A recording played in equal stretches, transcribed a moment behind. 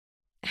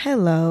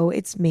Hello,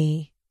 it's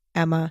me,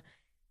 Emma.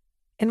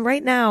 And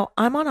right now,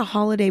 I'm on a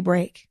holiday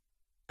break.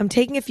 I'm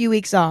taking a few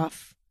weeks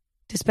off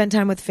to spend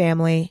time with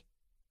family,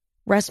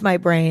 rest my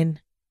brain,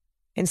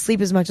 and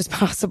sleep as much as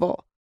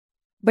possible.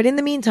 But in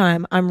the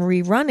meantime, I'm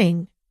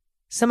rerunning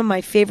some of my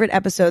favorite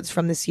episodes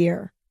from this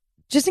year,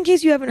 just in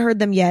case you haven't heard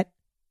them yet,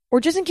 or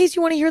just in case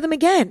you want to hear them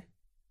again.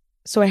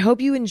 So I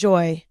hope you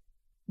enjoy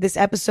this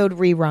episode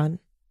rerun,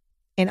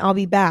 and I'll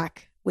be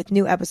back with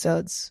new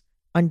episodes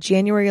on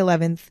January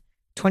 11th,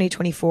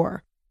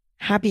 2024.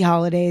 Happy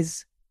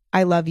holidays.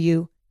 I love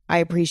you. I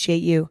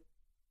appreciate you.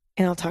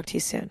 And I'll talk to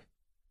you soon.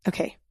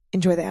 Okay,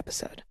 enjoy the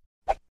episode.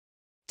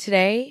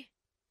 Today,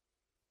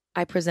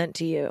 I present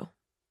to you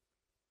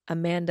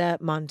Amanda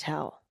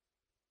Montell,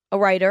 a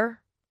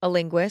writer, a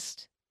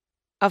linguist,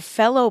 a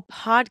fellow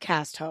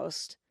podcast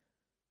host.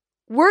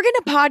 We're going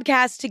to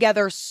podcast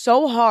together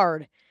so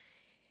hard,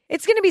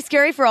 it's going to be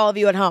scary for all of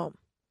you at home.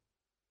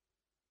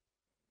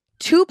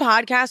 Two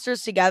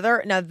podcasters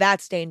together, now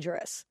that's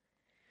dangerous.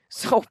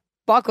 So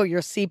buckle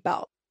your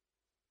seatbelt.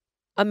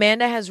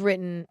 Amanda has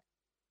written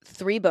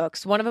 3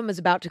 books. One of them is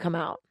about to come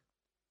out.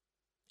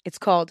 It's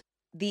called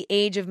The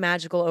Age of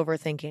Magical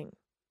Overthinking.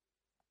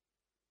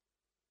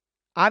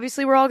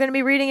 Obviously, we're all going to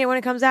be reading it when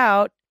it comes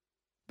out.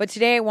 But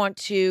today I want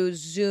to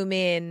zoom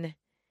in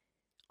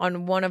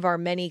on one of our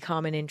many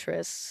common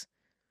interests.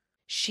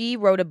 She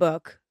wrote a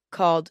book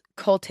called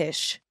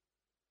Cultish.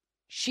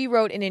 She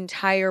wrote an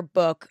entire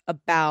book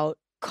about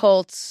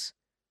cults,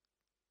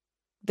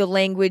 the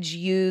language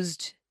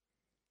used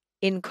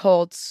in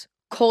cults,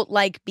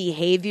 cult-like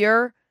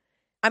behavior.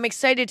 I'm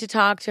excited to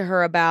talk to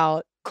her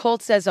about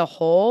cults as a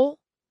whole,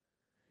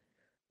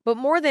 but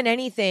more than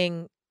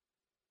anything,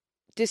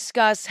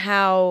 discuss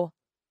how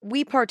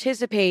we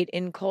participate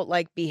in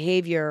cult-like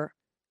behavior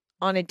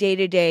on a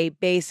day-to-day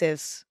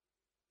basis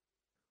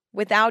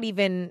without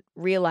even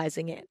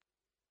realizing it.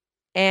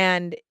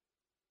 And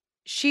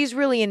she's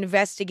really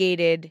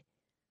investigated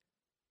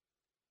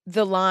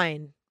the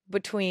line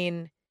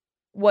between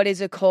what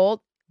is a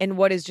cult and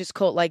what is just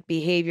cult-like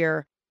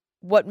behavior,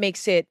 what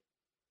makes it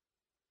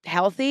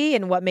healthy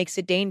and what makes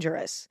it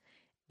dangerous.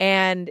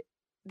 And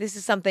this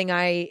is something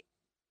I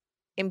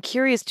am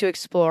curious to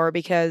explore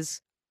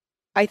because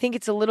I think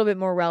it's a little bit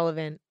more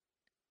relevant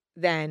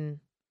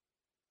than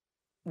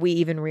we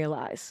even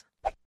realize.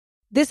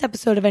 This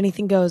episode of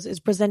Anything Goes is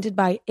presented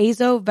by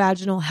Azo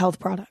Vaginal Health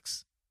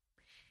Products.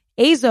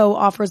 Azo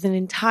offers an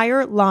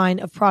entire line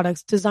of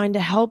products designed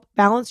to help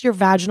balance your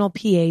vaginal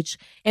pH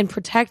and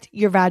protect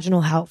your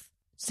vaginal health.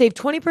 Save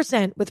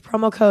 20% with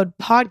promo code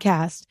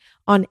PODCAST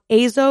on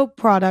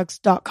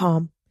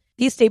azoproducts.com.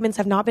 These statements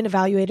have not been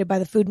evaluated by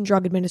the Food and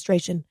Drug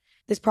Administration.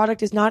 This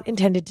product is not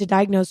intended to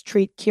diagnose,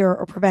 treat, cure,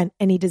 or prevent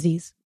any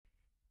disease.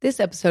 This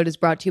episode is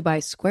brought to you by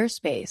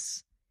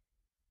Squarespace.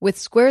 With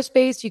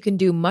Squarespace, you can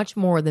do much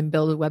more than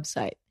build a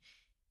website.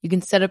 You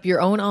can set up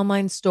your own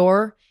online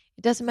store.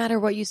 It doesn't matter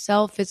what you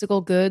sell,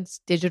 physical goods,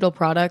 digital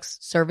products,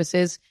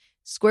 services.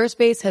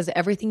 Squarespace has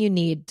everything you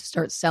need to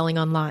start selling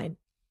online.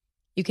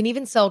 You can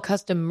even sell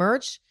custom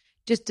merch.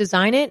 Just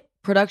design it.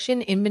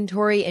 Production,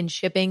 inventory, and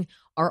shipping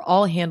are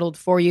all handled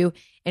for you.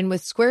 And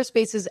with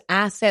Squarespace's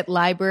asset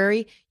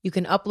library, you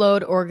can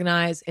upload,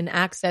 organize, and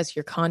access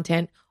your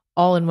content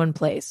all in one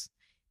place.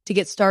 To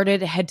get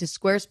started, head to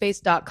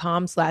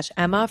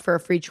squarespace.com/Emma for a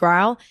free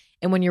trial.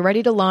 And when you're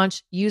ready to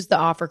launch, use the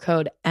offer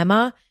code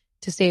Emma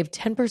to save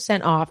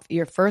 10% off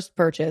your first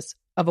purchase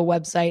of a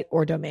website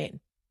or domain.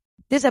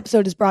 This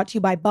episode is brought to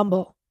you by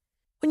Bumble.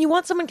 When you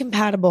want someone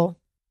compatible,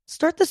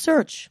 start the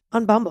search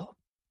on Bumble.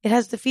 It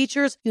has the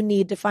features you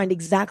need to find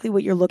exactly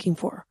what you're looking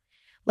for,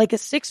 like a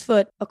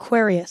 6-foot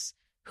Aquarius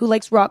who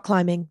likes rock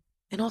climbing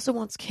and also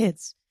wants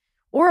kids,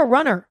 or a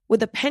runner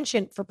with a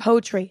penchant for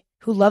poetry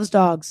who loves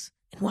dogs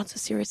and wants a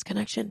serious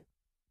connection.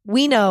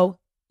 We know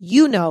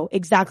you know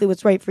exactly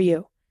what's right for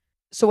you.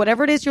 So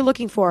whatever it is you're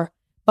looking for,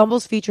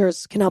 Bumble's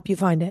features can help you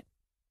find it.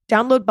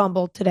 Download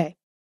Bumble today.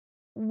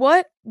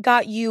 What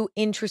got you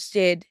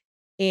interested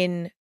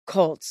in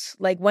cults?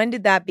 Like, when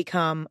did that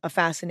become a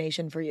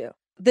fascination for you?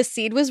 The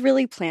seed was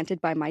really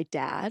planted by my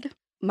dad.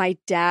 My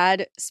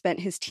dad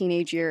spent his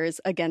teenage years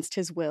against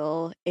his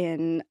will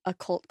in a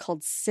cult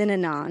called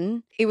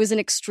Synanon. It was an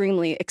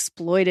extremely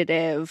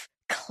exploitative,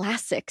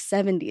 classic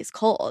 70s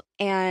cult.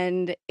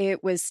 And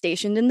it was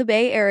stationed in the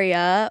Bay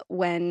Area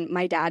when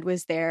my dad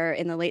was there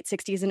in the late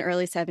 60s and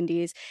early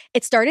 70s.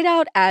 It started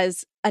out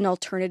as an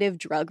alternative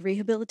drug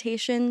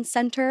rehabilitation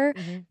center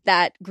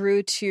that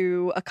grew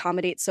to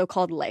accommodate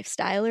so-called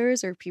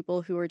lifestylers, or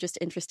people who were just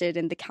interested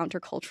in the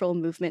countercultural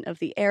movement of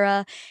the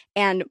era.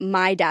 And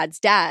my dad's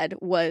dad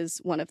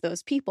was one of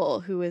those people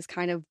who was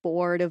kind of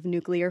bored of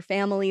nuclear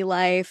family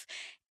life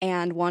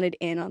and wanted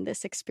in on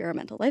this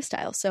experimental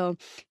lifestyle. So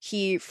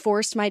he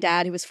forced my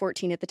dad, who was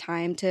 14 at the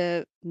time,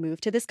 to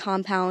move to this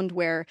compound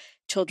where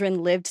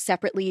children lived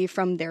separately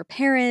from their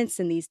parents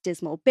in these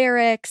dismal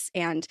barracks,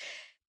 and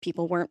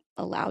people weren't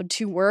allowed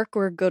to work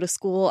or go to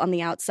school on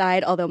the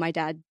outside, although my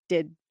dad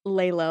did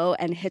lay low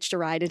and hitched a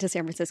ride into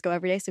San Francisco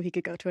every day so he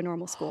could go to a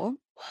normal school.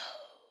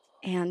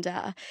 And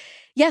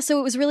so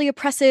it was really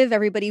oppressive.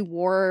 Everybody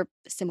wore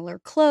similar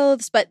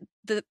clothes, but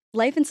the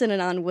life in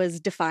Synanon was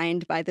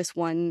defined by this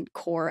one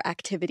core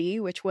activity,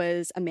 which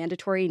was a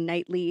mandatory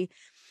nightly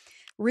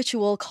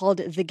ritual called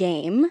the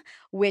game,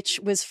 which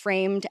was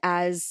framed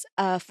as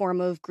a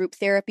form of group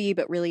therapy,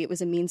 but really it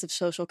was a means of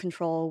social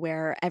control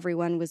where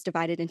everyone was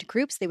divided into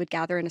groups. They would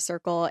gather in a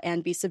circle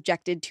and be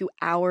subjected to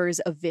hours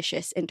of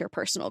vicious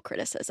interpersonal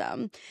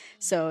criticism.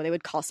 So they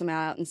would call someone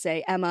out and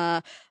say,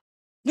 Emma,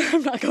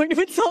 I'm not going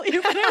to insult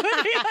you, but it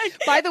would be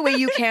like... By the way,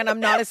 you can. I'm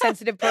not a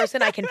sensitive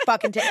person. I can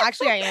fucking take...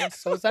 Actually, I am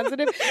so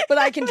sensitive, but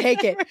I can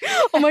take it.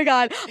 Oh my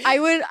God. I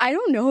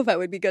don't know if I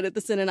would be good at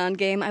the Synanon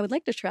game. I would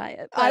like to try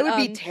it. But, I would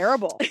be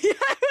terrible.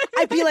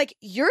 I'd be like,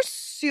 you're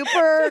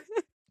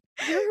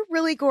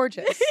really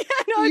gorgeous.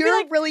 Yeah, no, you're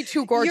like, really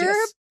too gorgeous. You're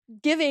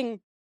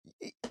giving...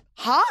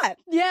 hot.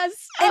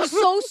 Yes. And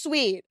so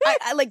sweet.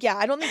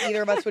 I don't think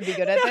either of us would be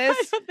good at this.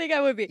 I don't think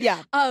I would be.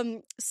 Yeah.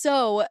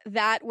 So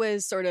that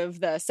was sort of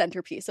the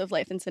centerpiece of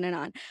life in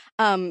Synanon.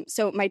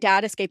 So my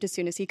dad escaped as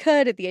soon as he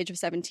could at the age of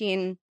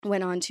 17,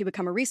 went on to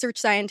become a research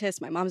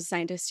scientist. My mom's a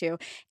scientist too.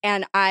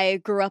 And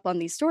I grew up on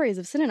these stories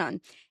of Synanon.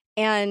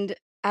 And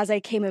as I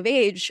came of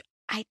age,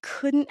 I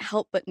couldn't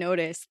help but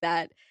notice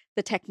that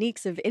the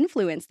techniques of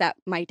influence that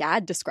my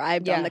dad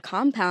described on the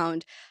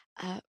compound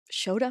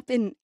showed up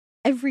in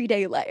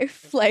everyday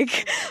life,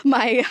 like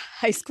my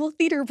high school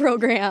theater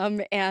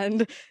program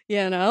and,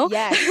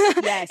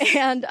 Yes.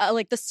 and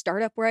like the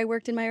startup where I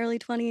worked in my early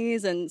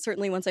 20s. And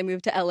certainly once I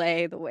moved to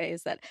LA, the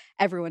ways that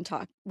everyone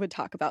would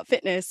talk about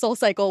fitness, Soul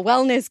Cycle,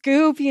 wellness,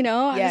 Goop,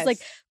 I was like,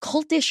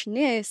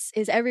 cultishness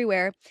is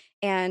everywhere.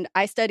 And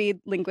I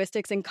studied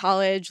linguistics in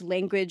college.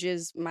 Language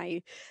is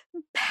my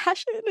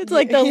passion. It's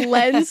like the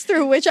lens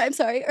through which I'm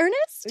sorry,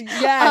 Ernest?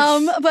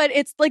 Yes. But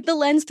it's like the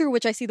lens through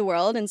which I see the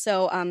world. And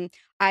so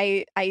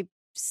I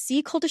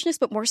see cultishness,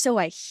 but more so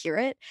I hear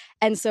it.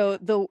 And so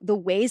the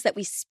ways that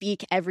we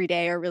speak every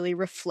day are really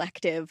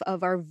reflective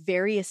of our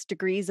various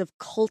degrees of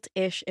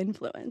cultish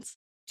influence.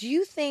 Do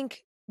you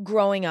think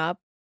growing up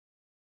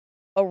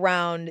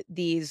around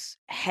these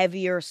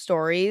heavier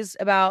stories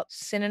about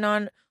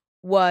Synanon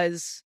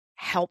was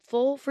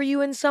helpful for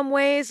you in some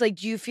ways? Like,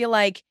 do you feel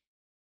like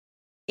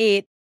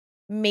it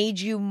made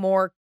you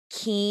more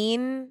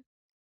keen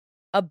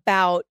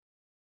about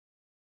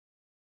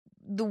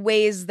the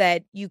ways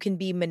that you can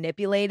be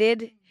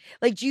manipulated?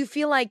 Like, do you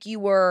feel like you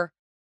were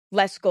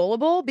less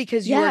gullible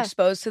because you were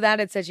exposed to that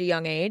at such a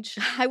young age?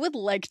 I would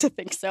like to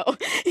think so.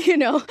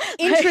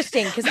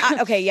 Interesting,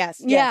 because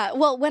yes. Yeah.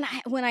 Well, when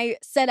I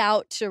set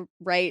out to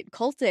write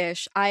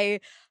Cultish, I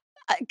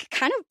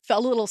kind of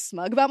felt a little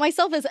smug about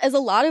myself, as a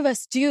lot of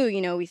us do.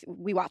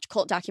 We watch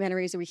cult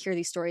documentaries or we hear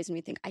these stories and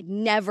we think, I'd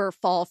never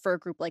fall for a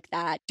group like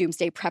that.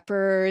 Doomsday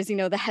preppers,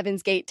 the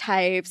Heaven's Gate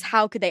types.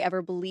 How could they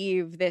ever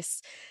believe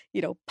this,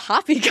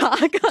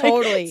 poppycock?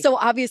 Totally. So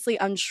obviously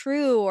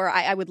untrue, or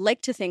I would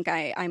like to think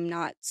I'm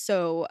not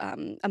so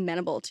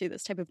amenable to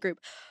this type of group.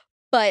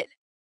 But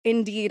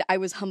indeed, I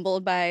was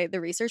humbled by the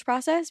research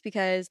process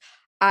because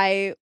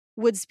I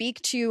would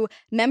speak to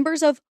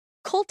members of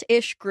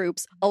cult-ish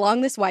groups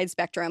along this wide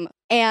spectrum,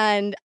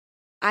 and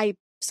I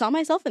saw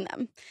myself in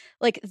them.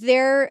 Like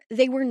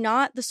they were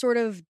not the sort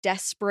of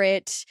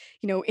desperate,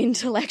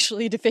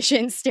 intellectually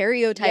deficient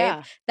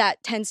stereotype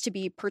that tends to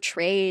be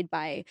portrayed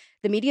by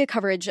the media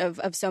coverage of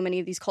so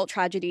many of these cult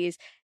tragedies.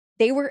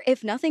 They were,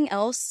 if nothing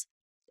else,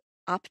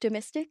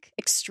 optimistic,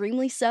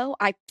 extremely so.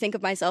 I think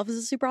of myself as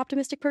a super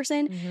optimistic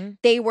person. Mm-hmm.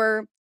 They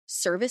were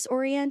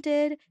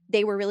service-oriented.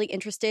 They were really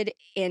interested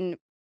in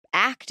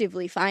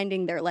actively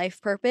finding their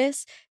life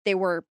purpose. They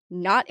were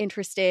not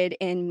interested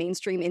in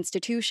mainstream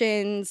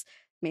institutions,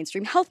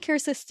 mainstream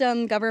healthcare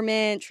system,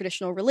 government,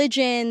 traditional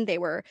religion. They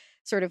were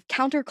sort of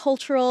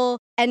countercultural.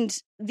 And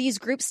these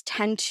groups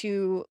tend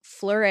to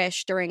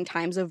flourish during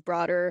times of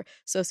broader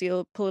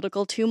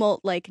socio-political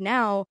tumult like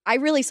now. I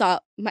really saw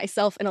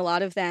myself in a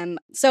lot of them.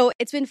 So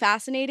it's been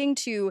fascinating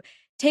to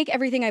take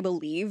everything I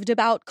believed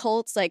about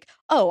cults, like,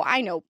 oh,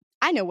 I know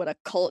what a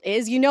cult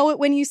is. You know it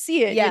when you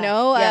see it,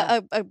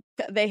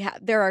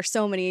 there are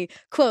so many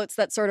quotes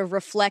that sort of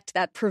reflect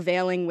that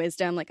prevailing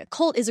wisdom. Like, a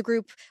cult is a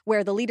group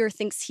where the leader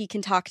thinks he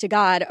can talk to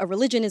God. A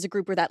religion is a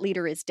group where that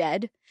leader is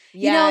dead.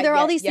 There are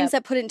all these things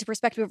that put it into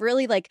perspective.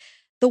 Really, like,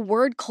 the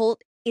word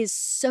cult is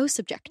so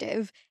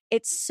subjective.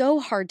 It's so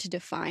hard to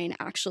define,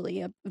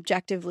 actually,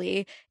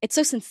 objectively. It's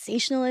so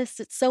sensationalist.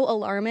 It's so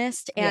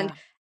alarmist. And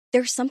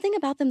there's something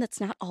about them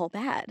that's not all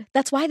bad.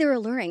 That's why they're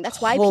alluring.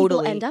 That's why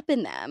people end up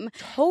in them.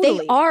 Totally.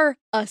 They are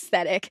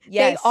aesthetic.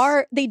 Yes.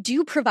 They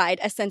do provide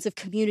a sense of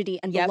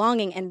community and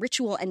belonging and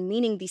ritual and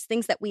meaning, these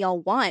things that we all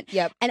want.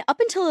 Yep. And up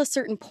until a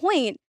certain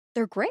point,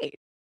 they're great.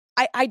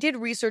 I did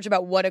research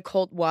about what a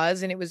cult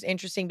was, and it was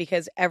interesting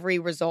because every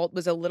result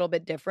was a little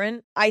bit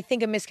different. I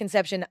think a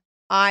misconception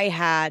I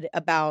had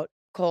about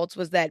cults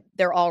was that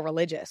they're all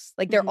religious.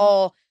 Like, they're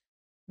all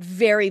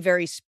very,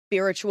 very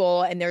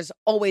spiritual, and there's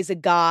always a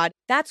God.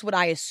 That's what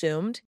I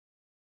assumed.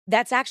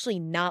 That's actually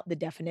not the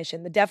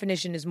definition. The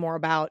definition is more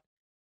about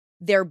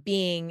there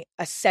being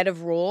a set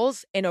of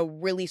rules and a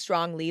really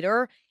strong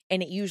leader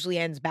and it usually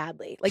ends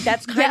badly. Like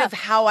that's kind of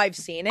how I've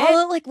seen it.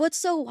 Although, like, what's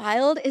so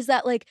wild is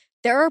that, like,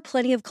 there are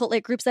plenty of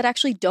cult-like groups that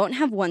actually don't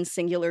have one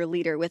singular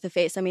leader with a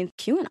face. I mean,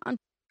 QAnon.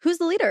 Who's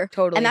the leader?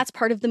 Totally. And that's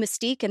part of the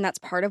mystique, and that's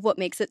part of what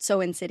makes it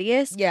so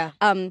insidious. Yeah.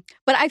 But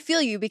I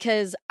feel you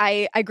because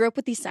I grew up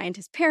with these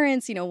scientist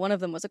parents. You know, one of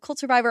them was a cult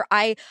survivor.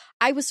 I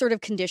was sort of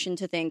conditioned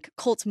to think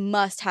cults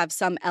must have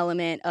some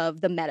element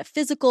of the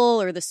metaphysical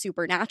or the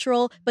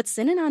supernatural, but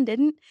Synanon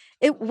didn't.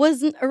 It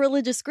wasn't a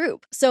religious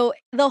group. So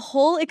the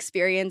whole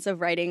experience of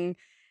writing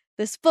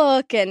this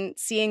book and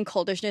seeing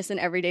cultishness in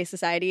everyday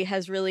society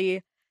has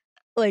really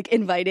like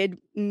invited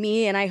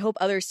me, and I hope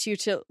others too,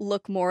 to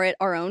look more at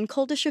our own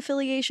cultish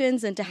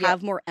affiliations and to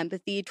have more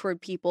empathy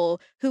toward people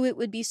who it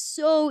would be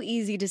so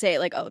easy to say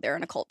like, oh, they're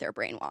in a cult, they're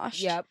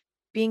brainwashed. Yep.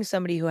 Being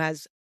somebody who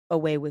has a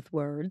way with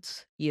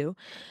words,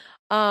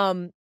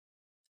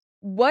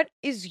 what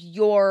is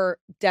your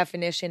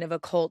definition of a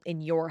cult in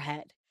your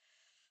head?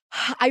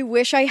 I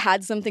wish I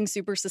had something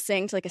super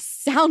succinct, like a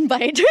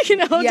soundbite,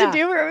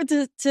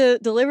 to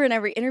deliver in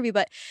every interview.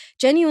 But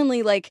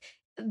genuinely, like,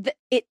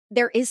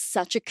 there is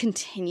such a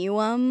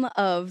continuum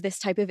of this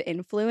type of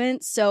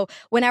influence. So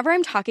whenever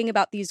I'm talking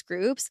about these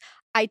groups,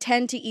 I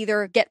tend to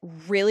either get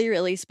really,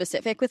 really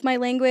specific with my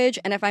language.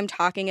 And if I'm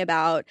talking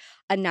about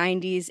a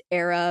 90s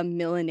era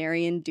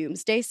millenarian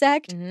doomsday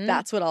sect,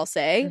 that's what I'll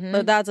say.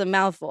 But that's a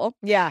mouthful.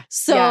 Yeah.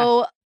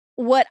 So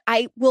what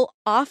I will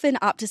often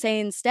opt to say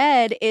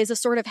instead is a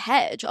sort of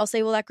hedge. I'll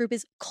say, well, that group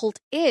is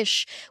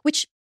cultish,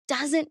 which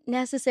doesn't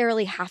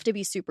necessarily have to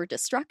be super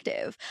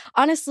destructive.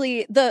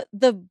 Honestly, the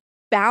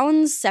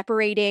bounds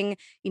separating,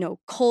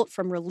 cult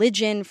from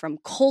religion, from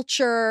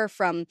culture,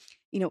 from,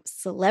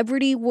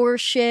 celebrity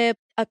worship.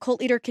 A cult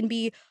leader can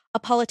be a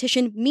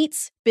politician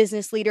meets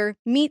business leader,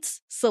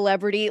 meets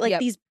celebrity. Like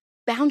these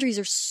boundaries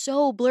are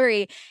so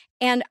blurry.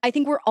 And I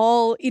think we're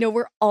all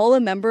a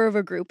member of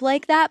a group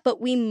like that,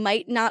 but we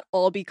might not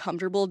all be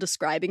comfortable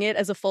describing it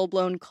as a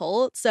full-blown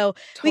cult. So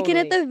we can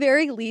at the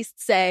very least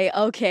say,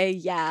 okay,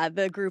 yeah,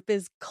 the group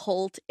is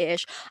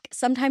cult-ish.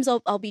 Sometimes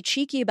I'll be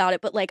cheeky about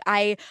it, but like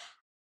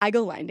I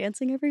go line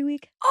dancing every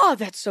week. Oh,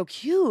 that's so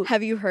cute.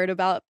 Have you heard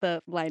about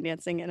the line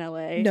dancing in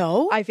LA?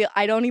 No.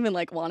 I don't even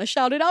like want to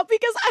shout it out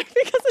because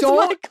it's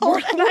my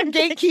cult. We're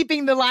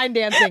gatekeeping the line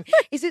dancing.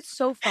 Is it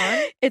so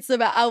fun? It's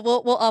about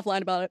we'll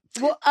offline about it.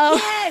 Well,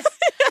 yes.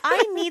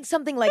 I need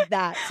something like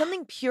that.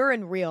 Something pure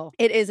and real.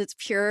 It is. It's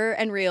pure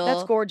and real.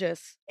 That's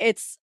gorgeous.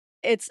 It's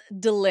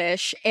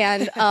delish.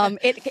 And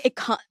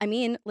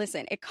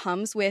listen, it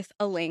comes with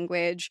a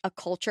language, a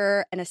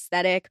culture, an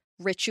aesthetic,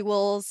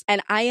 rituals,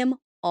 and I am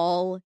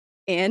all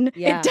in.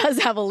 Yeah. It does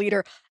have a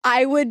leader.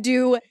 I would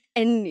do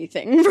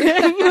anything for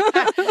him.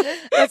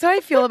 That's how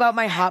I feel about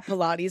my hot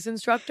Pilates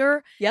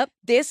instructor. Yep.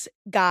 This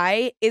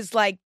guy is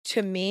like,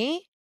 to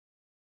me,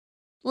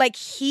 like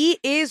he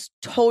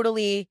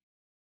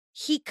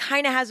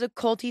kind of has a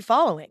culty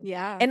following.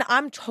 Yeah. And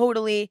I'm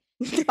totally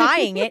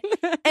buying it.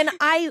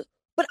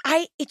 But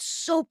it's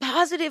so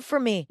positive for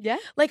me. Yeah.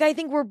 Like I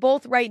think we're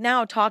both right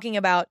now talking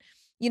about,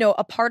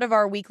 a part of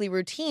our weekly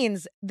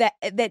routines that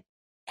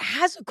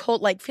has a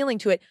cult-like feeling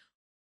to it,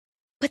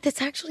 but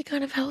that's actually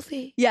kind of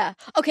healthy. Yeah.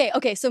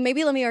 Okay. So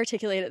maybe let me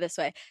articulate it this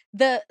way.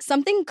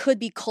 Something could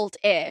be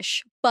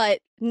cult-ish, but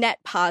net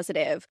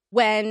positive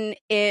when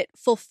it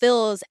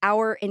fulfills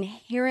our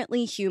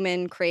inherently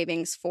human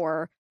cravings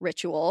for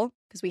ritual,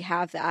 because we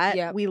have that.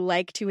 Yep. We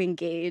like to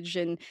engage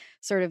in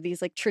sort of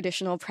these like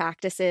traditional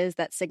practices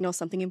that signal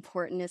something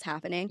important is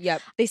happening.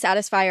 Yep. They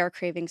satisfy our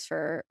cravings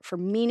for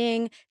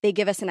meaning. They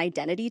give us an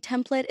identity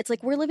template. It's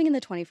like we're living in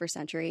the 21st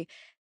century.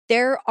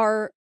 There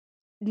are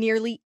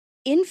nearly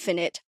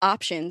infinite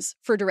options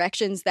for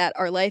directions that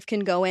our life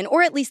can go in,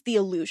 or at least the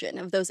illusion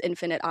of those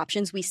infinite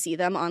options. We see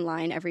them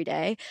online every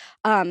day.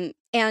 And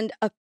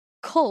a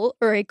cult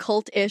or a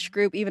cult-ish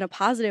group, even a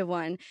positive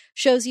one,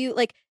 shows you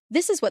like,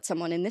 this is what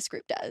someone in this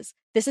group does.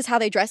 This is how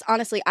they dress.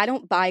 Honestly, I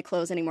don't buy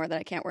clothes anymore that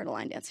I can't wear to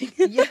line dancing.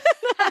 Yeah.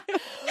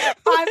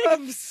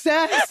 I'm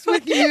obsessed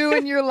with you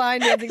and your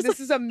line dancing. This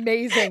is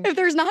amazing. If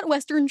there's not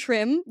Western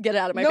trim, get it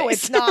out of my face. No,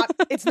 it's not.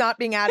 It's not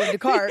being added to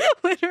cart.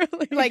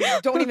 Literally. Like,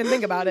 don't even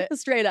think about it.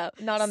 Straight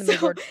up. Not on the mood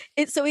board.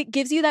 So it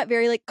gives you that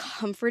very like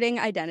comforting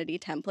identity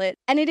template,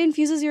 and it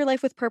infuses your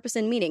life with purpose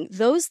and meaning.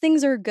 Those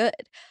things are good.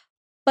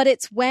 But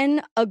it's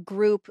when a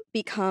group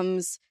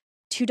becomes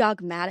too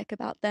dogmatic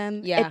about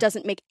them. Yeah. It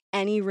doesn't make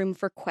any room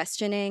for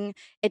questioning.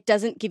 It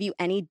doesn't give you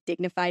any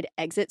dignified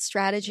exit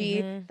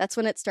strategy. That's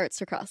when it starts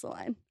to cross the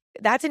line.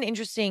 That's an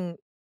interesting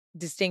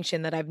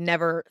distinction that I've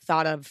never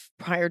thought of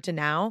prior to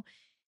now.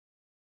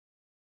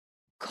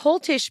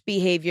 Cultish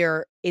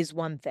behavior is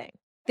one thing.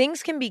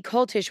 Things can be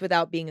cultish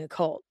without being a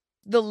cult.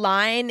 The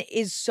line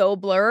is so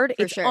blurred.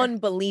 It's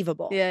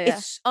unbelievable. Yeah.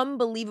 It's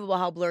unbelievable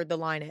how blurred the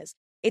line is.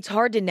 It's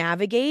hard to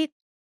navigate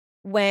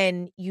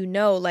when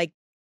like,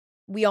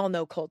 we all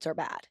know cults are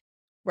bad,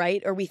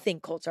 right? Or we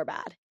think cults are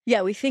bad.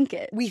 Yeah, we think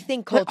it. We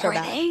think cults are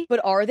bad. They?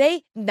 But are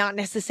they? Not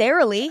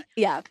necessarily.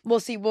 Yeah.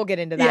 We'll see. We'll get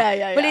into that.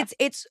 Yeah. But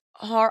it's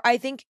hard. I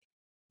think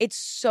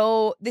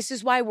this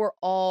is why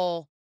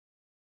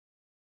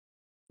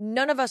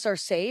none of us are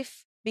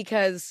safe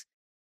because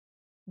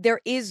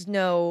there is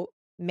no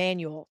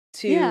manual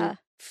to Yeah.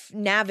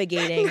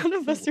 navigating. None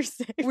of us are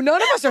safe.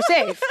 None of us are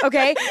safe,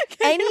 okay?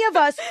 Any of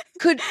us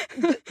could,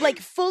 like,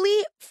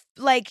 fully,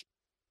 like,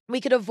 we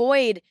could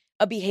avoid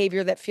a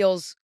behavior that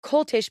feels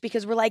cultish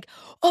because we're like,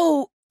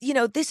 oh, you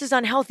know, this is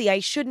unhealthy. I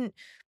shouldn't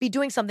be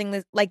doing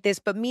something like this.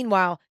 But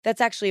meanwhile,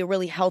 that's actually a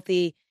really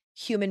healthy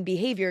human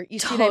behavior. You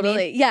see what I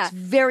mean? Yeah. It's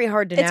very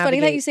hard to navigate. It's funny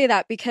that you say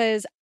that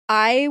because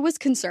I was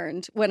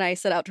concerned when I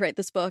set out to write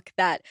this book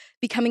that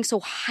becoming so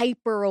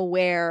hyper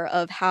aware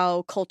of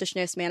how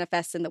cultishness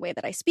manifests in the way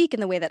that I speak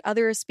and the way that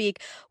others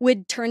speak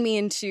would turn me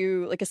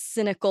into like a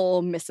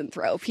cynical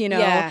misanthrope, you know?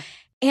 Yeah.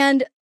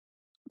 And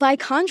by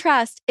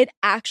contrast, it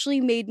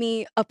actually made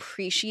me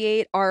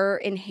appreciate our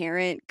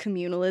inherent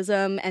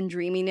communalism and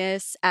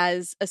dreaminess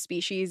as a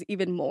species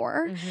even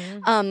more.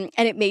 Mm-hmm.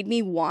 And it made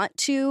me want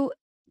to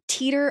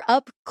teeter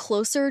up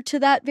closer to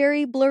that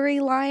very blurry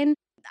line.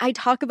 I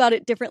talk about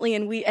it differently,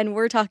 and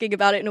we're talking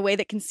about it in a way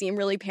that can seem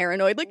really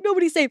paranoid, like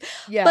nobody's safe.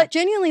 Yeah. But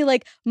genuinely,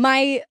 like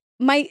my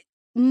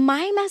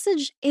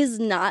message is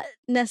not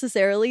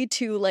necessarily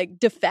to like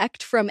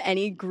defect from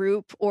any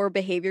group or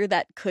behavior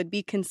that could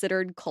be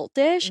considered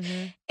cultish.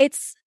 Mm-hmm.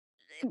 It's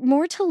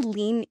more to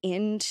lean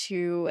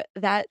into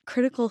that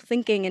critical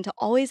thinking and to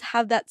always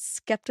have that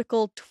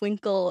skeptical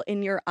twinkle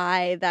in your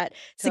eye that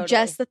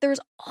suggests that there's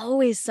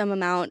always some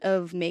amount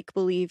of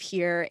make-believe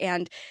here,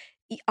 and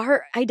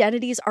our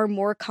identities are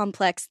more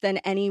complex than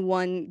any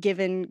one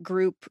given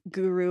group,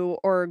 guru,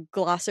 or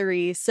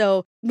glossary.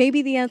 So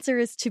maybe the answer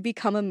is to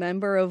become a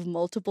member of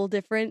multiple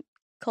different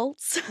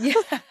cults. Yeah.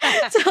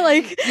 So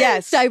like,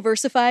 yes,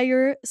 diversify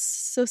your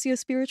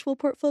socio-spiritual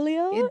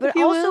portfolio. But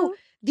also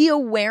the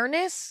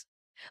awareness,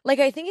 like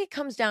I think it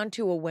comes down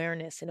to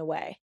awareness in a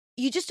way.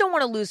 You just don't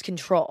want to lose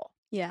control.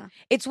 Yeah.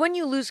 It's when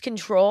you lose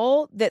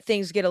control that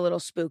things get a little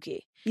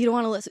spooky. You don't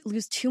want to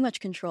lose too much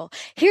control.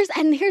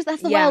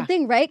 That's the wild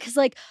thing, right? Because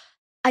like,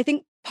 I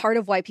think part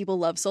of why people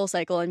love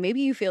SoulCycle, and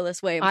maybe you feel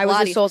this way. I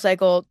was a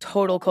SoulCycle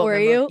total cult member.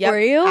 You? Yep, were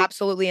you?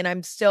 Absolutely. And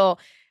I'm still,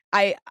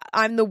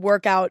 I'm the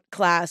workout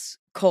class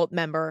cult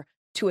member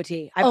to a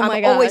T.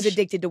 I'm always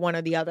addicted to one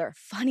or the other.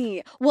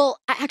 Funny. Well,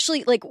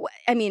 actually, like,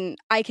 I mean,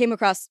 I came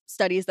across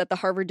studies that the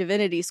Harvard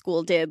Divinity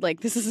School did.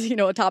 Like, this is, you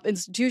know, a top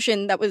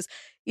institution that was,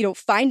 you know,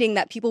 finding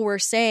that people were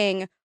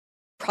saying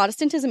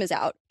Protestantism is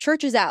out,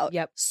 church is out,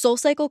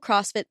 SoulCycle,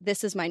 CrossFit,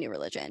 this is my new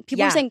religion.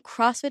 People are saying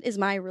CrossFit is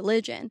my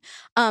religion.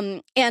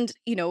 And,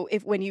 you know,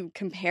 when you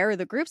compare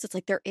the groups, it's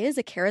like there is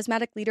a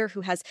charismatic leader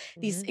who has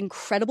these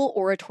incredible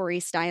oratory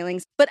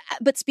stylings. But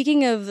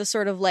speaking of the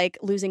sort of like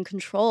losing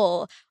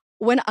control,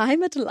 when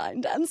I'm at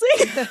line dancing,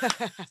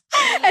 and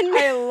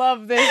I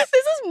love this.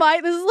 This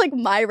is like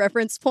my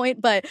reference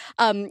point, but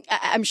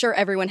I'm sure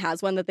everyone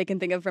has one that they can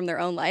think of from their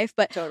own life.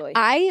 But totally,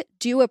 I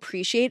do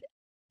appreciate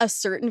a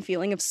certain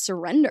feeling of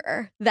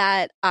surrender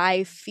that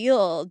I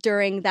feel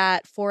during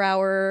that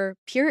 4-hour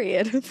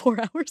period. 4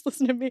 hours,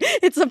 listen to me.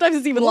 Sometimes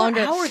it's even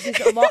longer. 4 hours is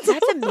a lot.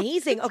 That's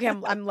amazing. Okay,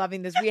 I'm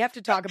loving this. We have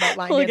to talk about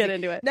line dancing. We'll get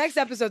into it. Next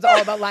episode's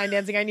all about line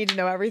dancing. I need to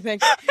know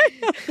everything.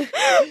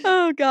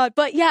 Oh God.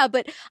 But yeah,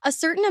 but a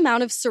certain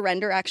amount of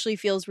surrender actually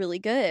feels really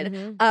good.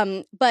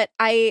 Mm-hmm. But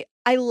I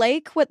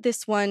like what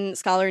this one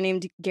scholar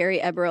named Gary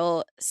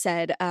Eberl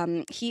said.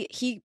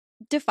 He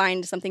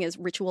defined something as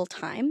ritual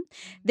time.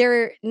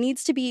 There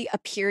needs to be a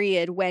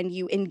period when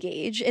you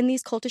engage in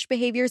these cultish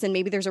behaviors, and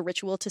maybe there's a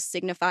ritual to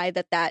signify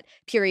that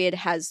period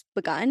has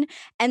begun.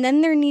 And then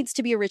there needs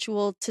to be a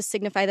ritual to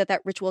signify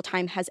that ritual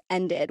time has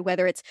ended,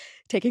 whether it's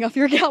taking off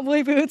your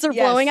cowboy boots or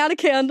blowing out a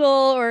candle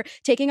or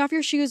taking off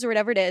your shoes or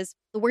whatever it is.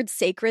 The word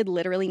sacred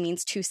literally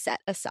means to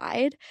set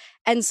aside.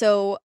 And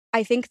so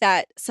I think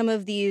that some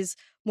of these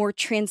more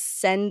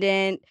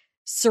transcendent,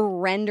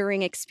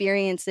 surrendering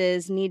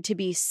experiences need to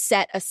be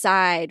set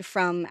aside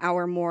from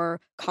our more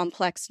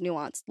complex,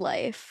 nuanced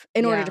life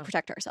in order to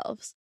protect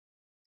ourselves.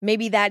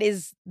 Maybe that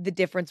is the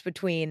difference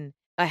between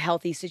a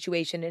healthy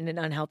situation and an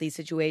unhealthy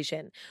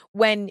situation.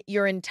 When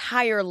your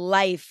entire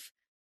life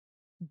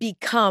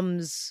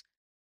becomes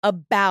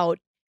about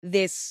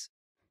this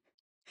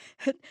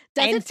Does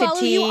entity. It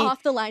follow you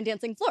off the line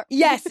dancing floor?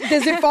 Yes.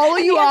 Does it follow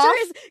you off? The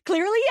answer is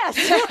clearly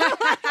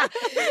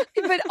yes.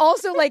 But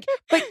also, like,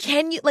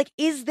 can you, like,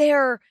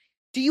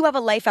 do you have a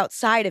life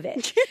outside of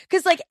it?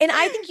 Because, like, and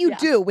I think you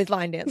do with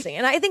line dancing.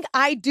 And I think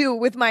I do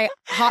with my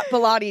hot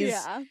Pilates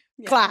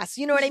class.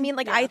 You know what I mean?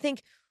 Like, I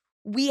think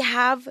we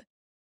have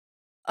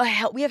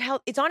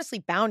it's honestly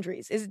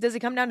boundaries. Does it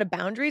come down to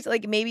boundaries?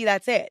 Like, maybe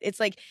that's it. It's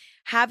like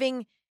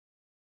having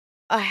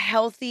a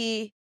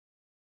healthy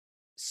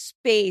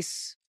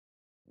space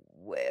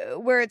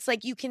where it's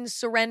like you can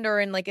surrender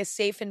in like a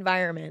safe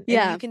environment.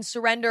 And you can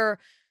surrender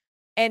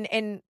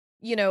and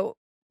you know,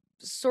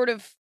 sort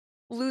of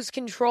lose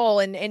control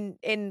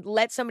and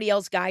let somebody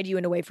else guide you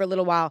in a way for a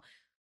little while,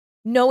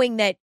 knowing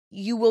that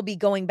you will be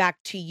going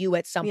back to you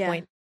at some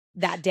point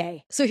that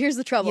day. So here's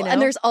the trouble. You know?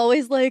 And there's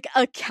always like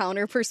a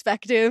counter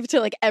perspective to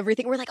like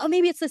everything. We're like, oh,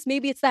 maybe it's this,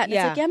 maybe it's that. And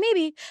it's like, yeah,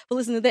 maybe. But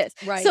listen to this.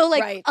 Right. So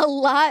like a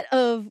lot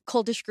of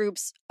cultish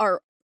groups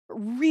are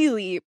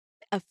really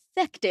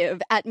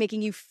effective at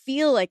making you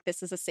feel like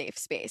this is a safe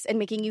space and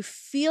making you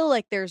feel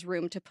like there's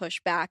room to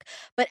push back.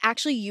 But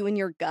actually, you and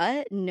your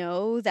gut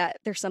know that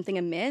there's something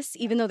amiss,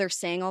 even though they're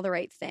saying all the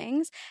right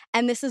things.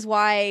 And this is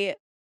why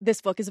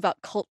this book is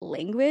about cult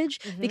language,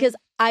 because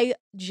I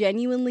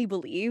genuinely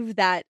believe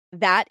that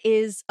that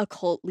is a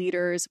cult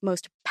leader's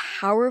most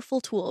powerful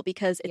tool,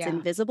 because it's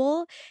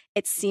invisible,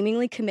 it's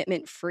seemingly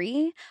commitment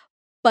free,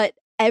 but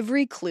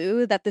every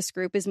clue that this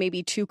group is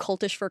maybe too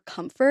cultish for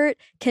comfort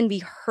can be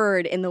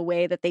heard in the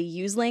way that they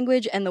use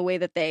language and the way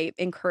that they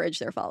encourage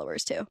their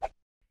followers to.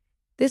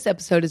 This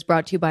episode is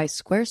brought to you by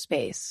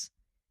Squarespace.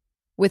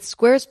 With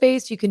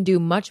Squarespace, you can do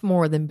much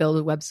more than build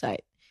a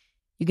website.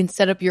 You can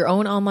set up your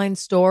own online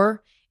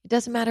store. It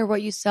doesn't matter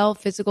what you sell,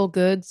 physical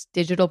goods,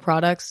 digital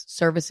products,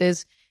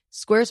 services.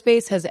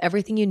 Squarespace has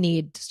everything you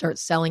need to start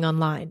selling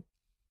online.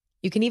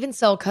 You can even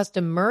sell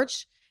custom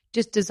merch.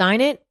 Just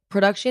design it.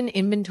 Production,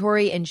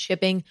 inventory, and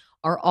shipping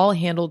are all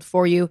handled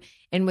for you.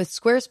 And with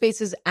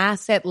Squarespace's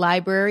asset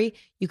library,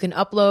 you can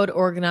upload,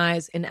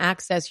 organize, and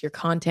access your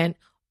content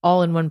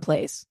all in one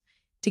place.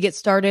 To get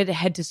started,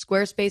 head to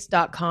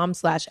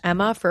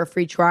squarespace.com/Emma for a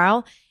free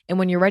trial. And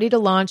when you're ready to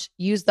launch,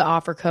 use the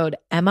offer code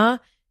Emma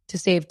to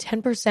save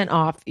 10%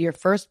 off your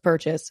first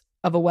purchase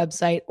of a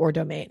website or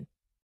domain.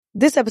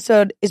 This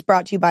episode is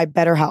brought to you by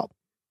BetterHelp.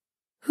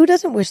 Who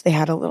doesn't wish they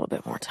had a little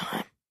bit more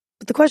time?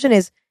 But the question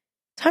is,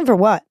 time for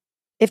what?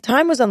 If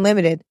time was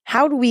unlimited,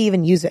 how do we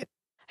even use it?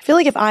 I feel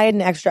like if I had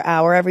an extra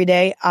hour every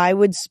day, I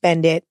would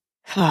spend it,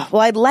 well,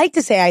 I'd like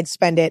to say I'd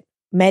spend it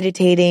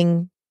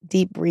meditating,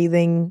 deep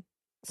breathing,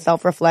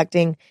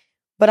 self-reflecting,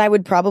 but I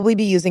would probably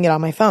be using it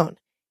on my phone.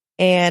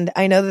 And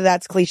I know that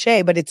that's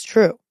cliche, but it's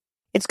true.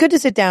 It's good to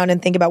sit down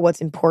and think about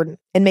what's important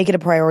and make it a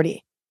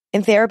priority.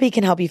 And therapy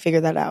can help you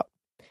figure that out.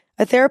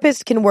 A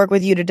therapist can work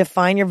with you to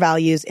define your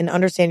values and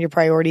understand your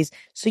priorities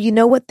so you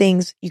know what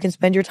things you can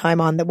spend your time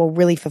on that will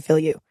really fulfill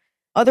you.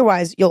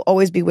 Otherwise, you'll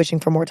always be wishing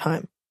for more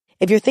time.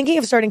 If you're thinking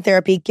of starting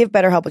therapy, give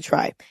BetterHelp a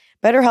try.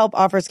 BetterHelp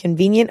offers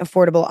convenient,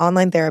 affordable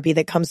online therapy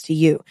that comes to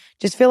you.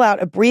 Just fill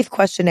out a brief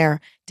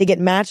questionnaire to get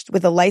matched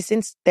with a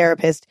licensed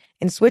therapist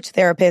and switch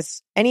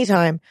therapists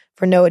anytime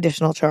for no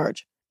additional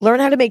charge.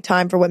 Learn how to make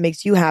time for what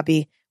makes you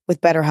happy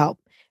with BetterHelp.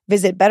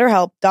 Visit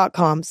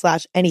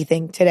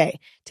betterhelp.com/anything today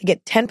to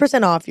get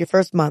 10% off your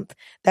first month.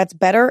 That's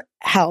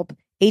BetterHelp,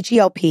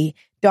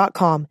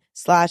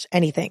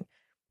 HELP.com/anything.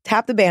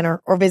 Tap the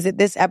banner or visit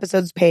this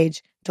episode's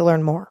page to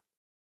learn more.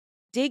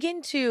 Dig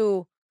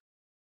into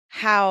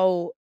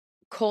how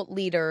cult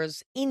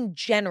leaders in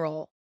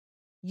general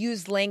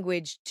use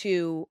language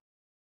to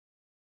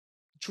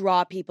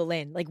draw people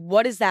in. Like,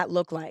 what does that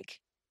look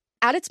like?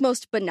 At its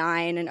most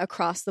benign and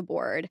across the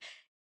board,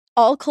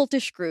 all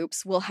cultish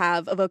groups will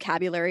have a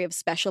vocabulary of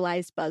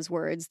specialized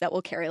buzzwords that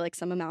will carry like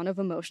some amount of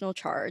emotional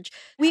charge.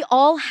 We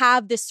all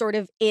have this sort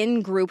of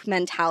in-group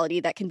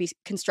mentality that can be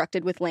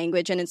constructed with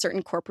language, and in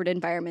certain corporate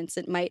environments,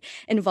 it might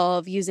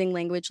involve using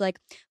language like,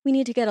 we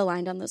need to get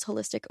aligned on those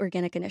holistic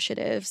organic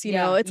initiatives. You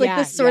know, it's like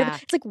this sort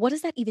of, it's like, what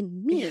does that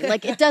even mean?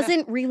 Like, it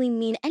doesn't really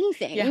mean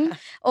anything,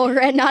 or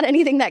not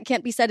anything that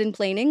can't be said in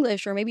plain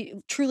English, or maybe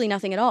truly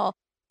nothing at all.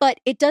 But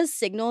it does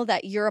signal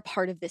that you're a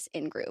part of this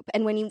in-group.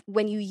 And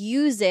when you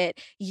use it,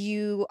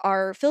 you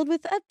are filled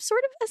with a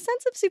sort of a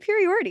sense of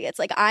superiority. It's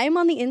like, I'm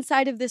on the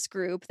inside of this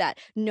group that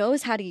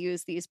knows how to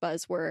use these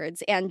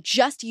buzzwords, and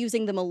just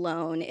using them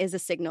alone is a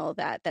signal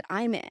that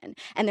I'm in.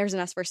 And there's an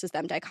us versus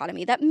them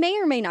dichotomy that may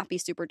or may not be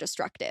super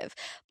destructive.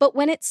 But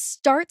when it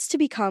starts to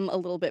become a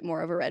little bit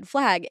more of a red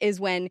flag is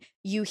when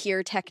you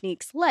hear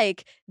techniques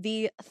like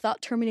the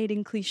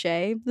thought-terminating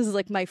cliche. This is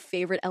like my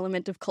favorite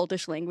element of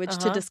cultish language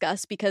to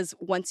discuss, because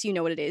once you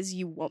know what it is,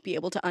 you won't be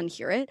able to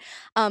unhear it.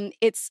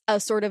 It's a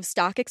sort of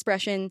stock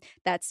expression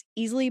that's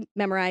easily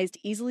memorized,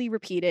 easily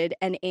repeated,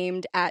 and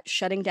aimed at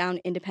shutting down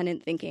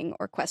independent thinking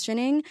or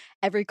questioning.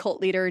 Every cult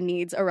leader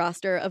needs a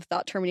roster of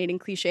thought-terminating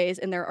cliches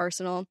in their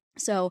arsenal.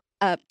 So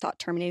a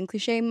thought-terminating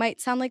cliche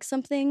might sound like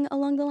something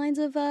along the lines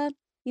of,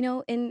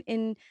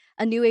 in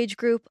a new age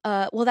group,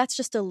 well, that's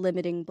just a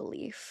limiting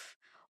belief.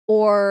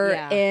 Or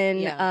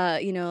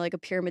like a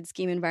pyramid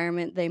scheme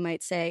environment, they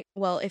might say,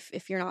 well,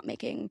 if you're not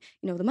making,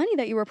 the money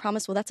that you were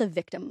promised, well, that's a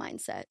victim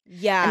mindset.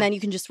 Yeah. And then you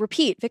can just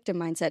repeat victim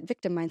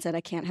mindset.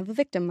 I can't have a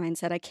victim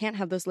mindset. I can't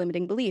have those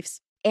limiting beliefs.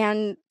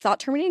 And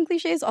thought-terminating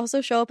cliches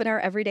also show up in our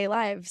everyday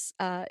lives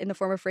in the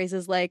form of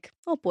phrases like,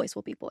 oh, boys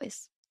will be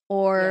boys.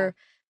 Or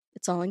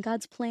it's all in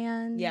God's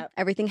plan. Yeah.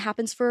 Everything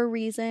happens for a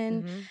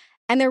reason. Mm-hmm.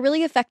 And they're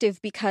really effective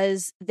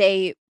because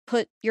they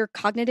put your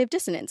cognitive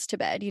dissonance to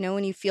bed.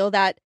 When you feel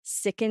that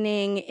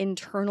sickening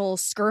internal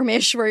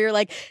skirmish where you're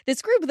like,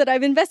 this group that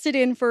I've invested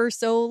in for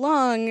so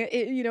long,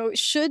 it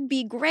should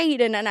be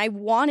great. And I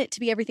want it to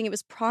be everything it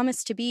was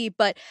promised to be.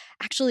 But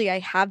actually, I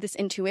have this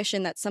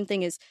intuition that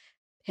something is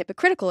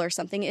hypocritical or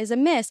something is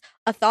amiss.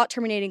 A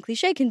thought-terminating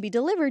cliche can be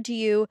delivered to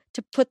you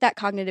to put that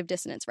cognitive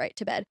dissonance right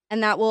to bed.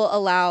 And that will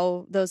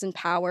allow those in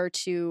power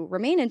to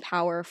remain in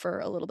power for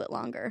a little bit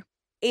longer.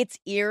 It's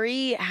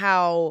eerie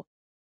how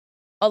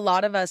a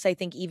lot of us, I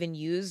think, even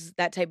use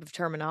that type of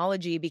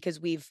terminology because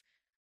we've,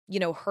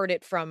 heard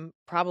it from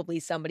probably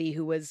somebody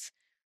who was,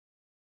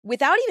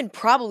 without even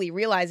probably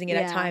realizing it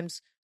at Yeah.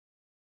 times,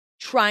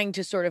 trying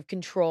to sort of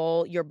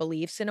control your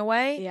beliefs in a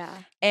way.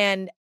 Yeah.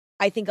 And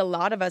I think a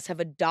lot of us have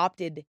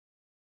adopted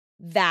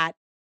that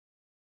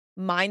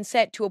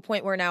mindset to a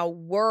point where now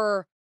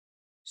we're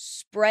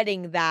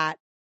spreading that.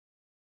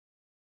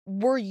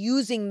 We're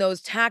using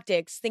those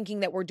tactics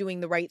thinking that we're doing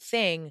the right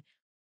thing,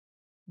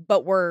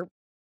 but we're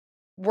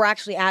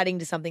actually adding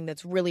to something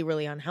that's really,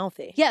 really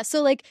unhealthy. Yeah,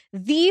 so like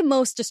the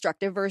most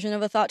destructive version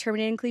of a thought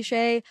terminating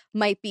cliche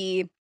might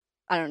be,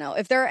 I don't know,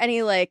 if there are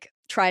any like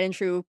tried and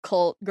true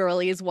cult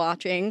girlies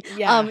watching,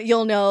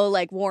 you'll know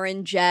like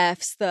Warren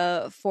Jeffs,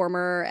 the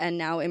former and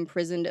now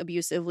imprisoned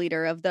abusive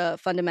leader of the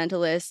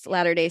fundamentalist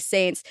Latter-day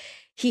Saints.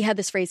 He had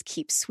this phrase,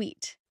 keep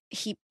sweet.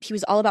 He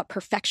was all about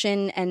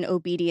perfection and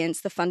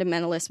obedience. The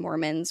fundamentalist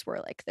Mormons were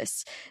like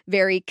this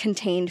very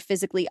contained,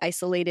 physically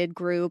isolated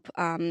group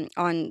on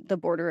the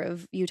border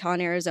of Utah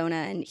and Arizona.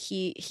 And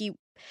he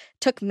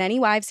took many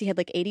wives. He had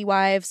like 80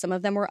 wives. Some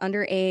of them were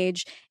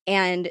underage.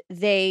 And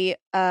they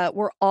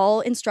were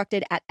all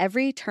instructed at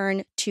every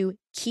turn to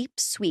keep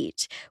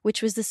sweet,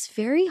 which was this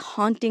very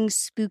haunting,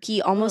 spooky,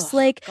 almost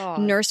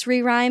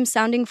nursery rhyme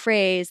sounding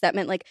phrase that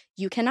meant like,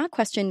 you cannot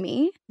question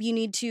me. You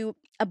need to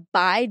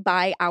abide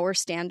by our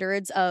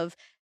standards of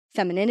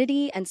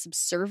femininity and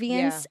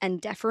subservience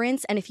and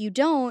deference. And if you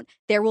don't,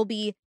 there will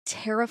be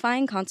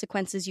terrifying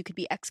consequences. You could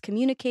be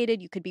excommunicated.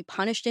 You could be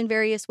punished in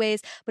various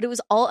ways. But it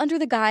was all under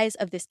the guise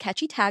of this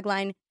catchy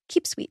tagline,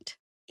 keep sweet.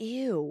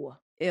 Ew.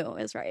 Ew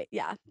is right.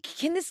 Yeah.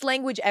 Can this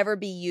language ever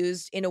be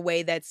used in a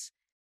way that's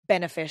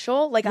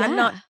beneficial? Like,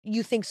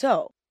 you think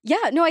so?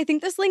 Yeah, no, I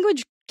think this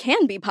language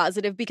can be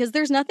positive because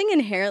there's nothing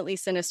inherently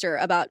sinister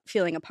about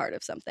feeling a part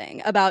of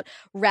something, about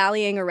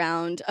rallying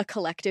around a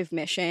collective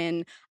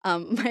mission.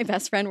 My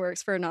best friend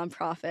works for a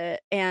nonprofit,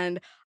 and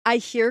I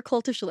hear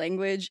cultish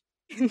language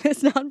in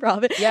this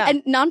nonprofit. Yeah.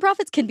 And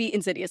nonprofits can be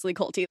insidiously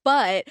culty,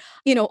 but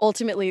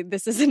ultimately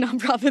this is a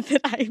nonprofit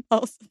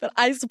that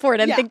I support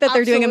and think that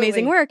they're doing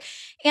amazing work.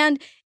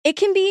 And it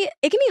can be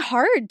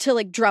hard to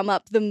like drum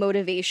up the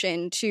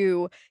motivation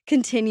to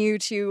continue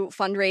to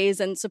fundraise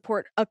and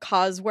support a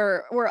cause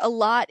where a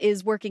lot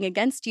is working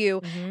against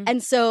you. Mm-hmm.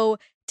 And so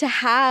to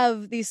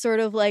have these sort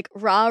of like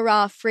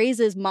rah-rah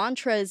phrases,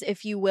 mantras,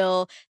 if you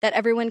will, that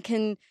everyone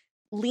can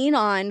lean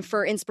on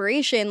for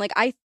inspiration, like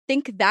I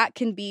think that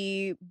can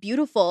be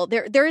beautiful.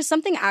 There is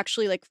something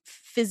actually like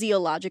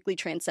physiologically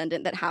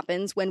transcendent that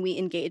happens when we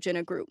engage in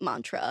a group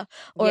mantra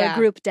or a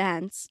group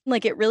dance.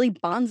 Like it really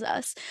bonds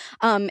us.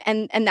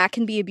 And that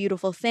can be a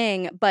beautiful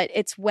thing. But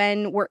it's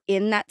when we're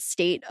in that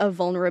state of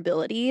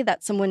vulnerability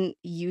that someone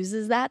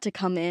uses that to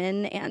come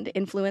in and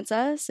influence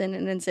us in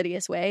an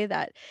insidious way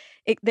that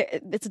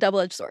it's a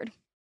double-edged sword.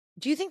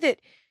 Do you think that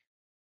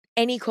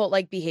any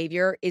cult-like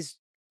behavior is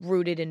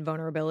rooted in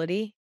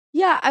vulnerability?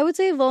 Yeah, I would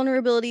say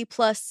vulnerability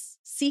plus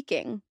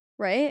seeking,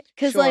 right?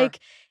 Because like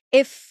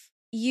if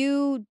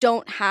you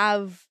don't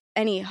have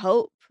any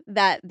hope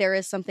that there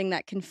is something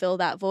that can fill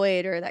that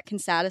void or that can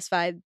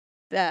satisfy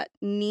that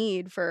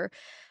need for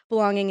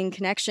belonging and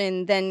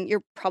connection, then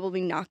you're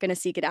probably not going to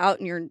seek it out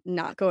and you're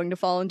not going to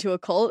fall into a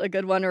cult, a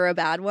good one or a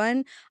bad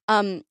one.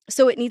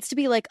 So it needs to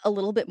be like a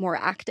little bit more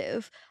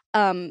active.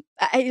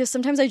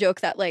 Sometimes I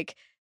joke that like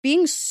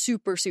being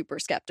super, super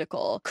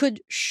skeptical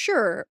could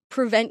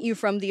prevent you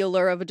from the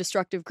allure of a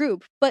destructive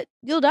group, but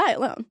you'll die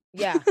alone.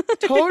 Yeah,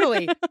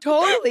 totally.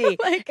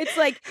 Like, it's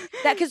like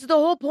that because the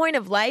whole point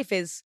of life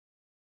is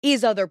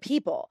other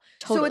people.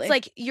 Totally. So it's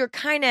like you're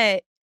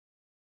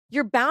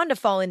bound to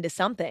fall into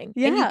something.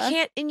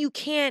 Yeah. And you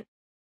can't,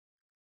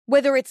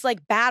 whether it's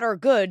like bad or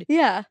good.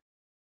 Yeah.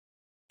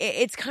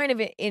 It's kind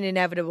of an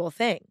inevitable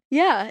thing.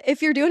 Yeah,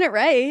 if you're doing it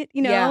right,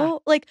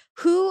 like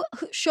who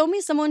show me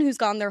someone who's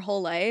gone their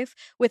whole life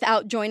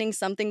without joining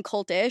something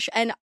cultish,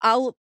 and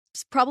I'll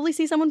probably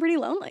see someone pretty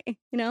lonely,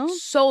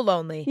 So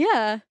lonely.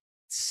 Yeah.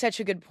 Such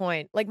a good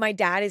point. Like my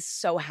dad is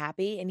so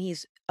happy and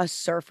he's a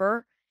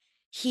surfer.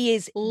 He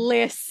is.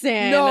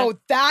 Listen. No,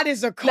 that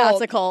is a cult.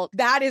 That's a cult.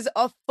 That is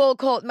a full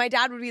cult. My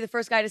dad would be the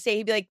first guy to say,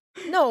 he'd be like,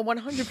 no,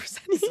 100%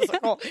 this is a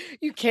cult.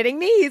 You kidding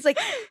me? He's like,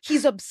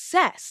 he's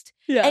obsessed.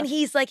 Yeah. And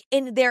he's like,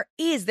 and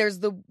there's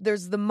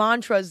the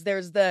mantras,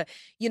 there's the,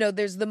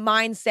 there's the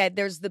mindset,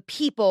 there's the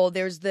people,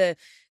 there's the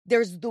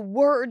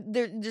word,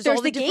 there's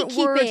all the different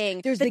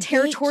words. There's the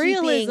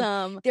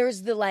territorialism.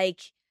 There's the like,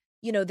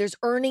 there's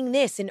earning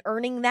this and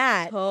earning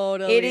that.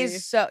 Totally. It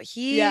is so,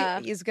 he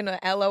is going to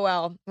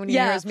LOL when he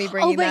hears me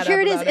bringing that up. Oh, but here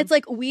it is. Him. It's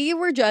like, we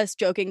were just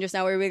joking just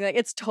now. We were being like,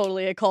 it's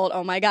totally a cult.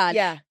 Oh my God.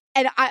 Yeah.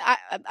 And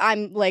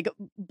I'm like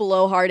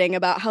blowharding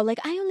about how like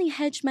I only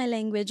hedge my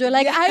language or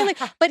like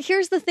but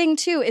here's the thing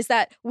too is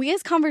that we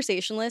as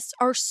conversationalists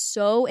are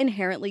so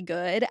inherently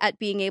good at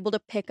being able to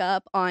pick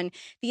up on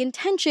the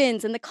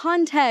intentions and the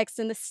context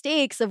and the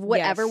stakes of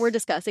whatever we're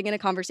discussing in a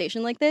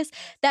conversation like this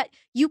that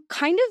you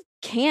kind of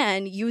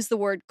can use the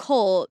word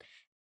cult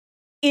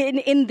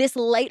in this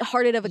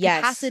lighthearted of a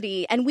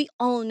capacity, and we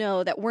all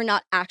know that we're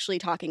not actually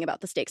talking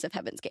about the stakes of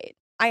Heaven's Gate.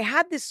 I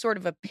had this sort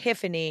of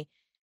epiphany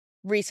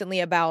recently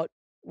about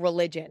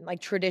religion,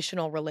 like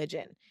traditional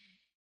religion,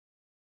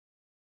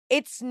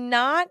 it's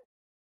not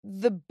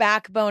the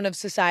backbone of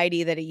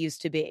society that it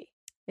used to be.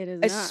 It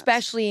is not.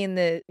 Especially in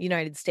the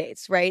United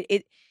States,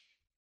 right?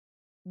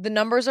 The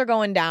numbers are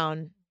going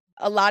down.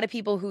 A lot of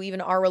people who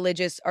even are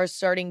religious are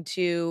starting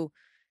to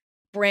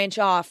branch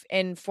off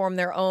and form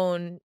their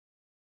own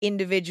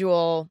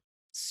individual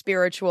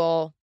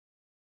spiritual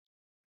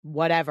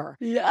whatever.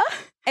 Yeah.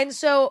 And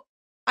so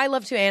I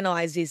love to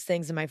analyze these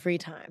things in my free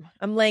time.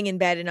 I'm laying in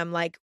bed and I'm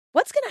like,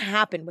 what's going to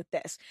happen with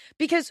this?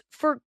 Because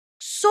for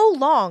so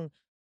long,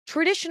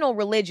 traditional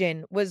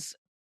religion was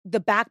the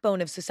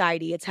backbone of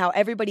society. It's how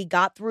everybody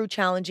got through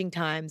challenging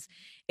times.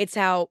 It's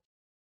how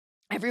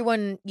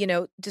everyone,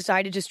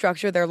 decided to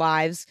structure their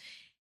lives.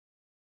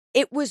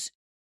 It was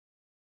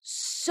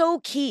so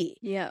key.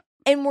 Yeah.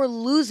 And we're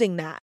losing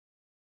that.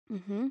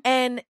 Mm-hmm.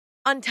 And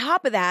on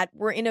top of that,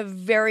 we're in a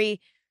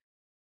very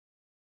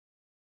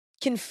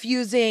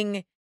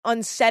confusing,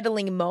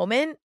 unsettling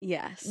moment.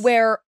 Yes.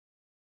 Where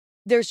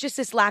there's just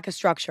this lack of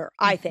structure,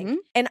 I think. Mhm.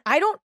 And I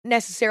don't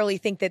necessarily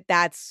think that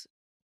that's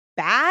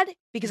bad,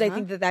 because I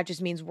think that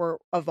just means we're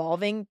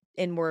evolving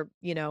and we're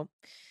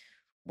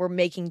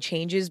making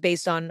changes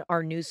based on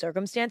our new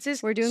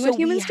circumstances. We're doing what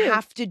humans do. We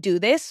have to do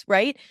this,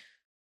 right?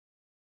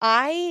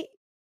 I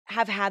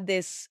have had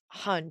this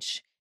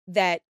hunch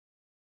that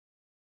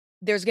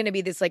there's going to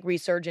be this like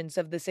resurgence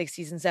of the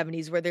 60s and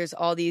 70s where there's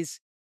all these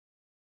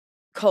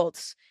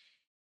cults,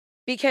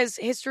 because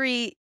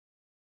history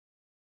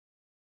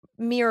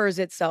mirrors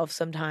itself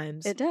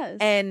sometimes. It does.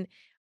 And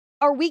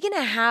are we going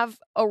to have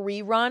a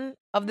rerun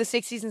of the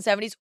 60s and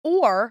 70s,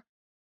 or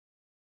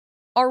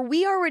are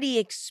we already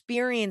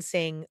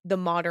experiencing the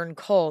modern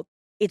cult?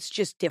 It's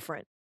just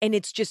different and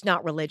it's just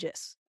not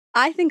religious.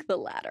 I think the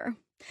latter.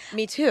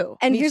 Me too.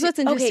 And here's what's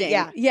interesting. Okay,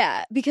 yeah.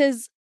 Yeah,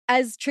 because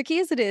as tricky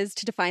as it is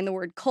to define the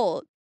word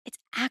cult, it's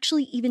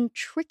actually even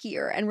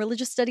trickier. And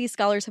religious studies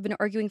scholars have been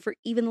arguing for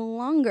even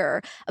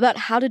longer about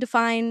how to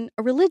define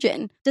a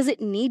religion. Does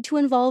it need to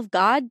involve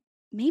God?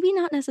 Maybe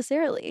not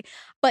necessarily.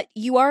 But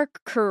you are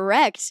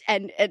correct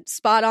and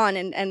spot on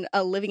and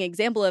a living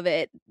example of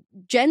it.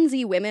 Gen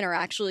Z women are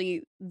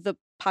actually the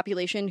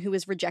population who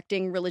is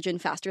rejecting religion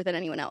faster than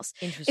anyone else.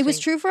 It was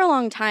true for a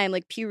long time.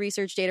 Like Pew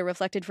Research data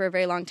reflected for a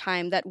very long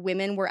time that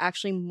women were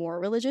actually more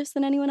religious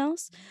than anyone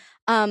else.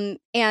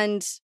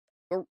 And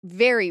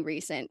very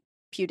recent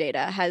Pew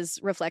data has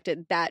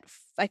reflected that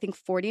I think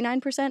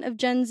 49% of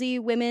Gen Z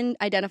women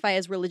identify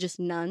as religious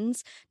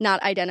nuns,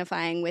 not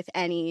identifying with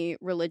any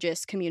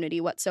religious community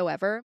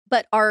whatsoever.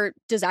 But our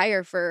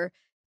desire for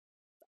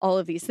all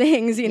of these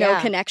things,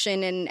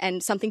 connection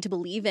and something to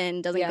believe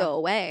in doesn't go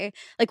away.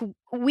 Like,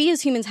 we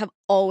as humans have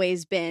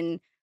always been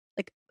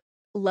like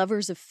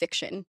lovers of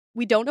fiction.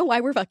 We don't know why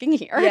we're fucking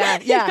here. Yeah.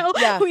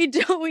 We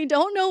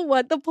don't know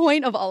what the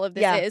point of all of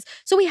this is.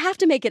 So we have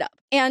to make it up.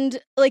 And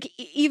like,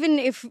 even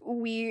if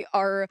we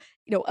are,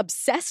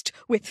 obsessed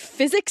with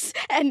physics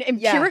and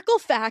empirical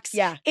facts,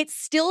 it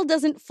still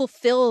doesn't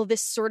fulfill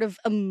this sort of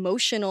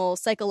emotional,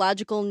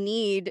 psychological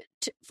need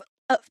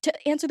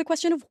to answer the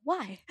question of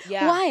why.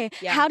 Why?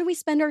 Yeah. How do we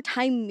spend our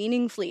time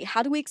meaningfully?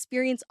 How do we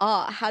experience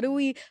awe? How do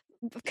we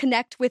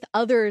connect with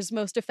others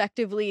most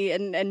effectively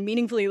and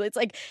meaningfully? It's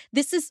like,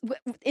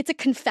 it's a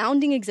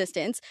confounding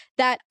existence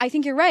that I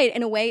think you're right,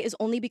 in a way, is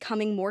only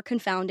becoming more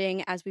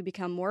confounding as we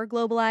become more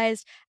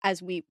globalized,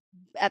 as we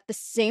at the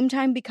same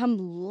time become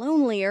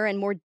lonelier and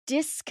more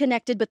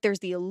disconnected, but there's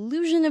the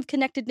illusion of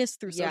connectedness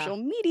through social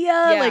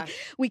media. Like,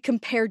 we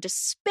compare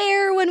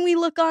despair when we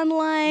look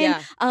online.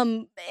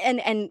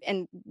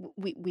 And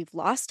we've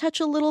lost touch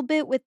a little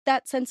bit with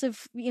that sense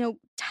of,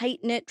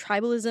 tight-knit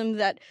tribalism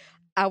that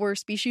our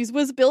species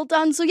was built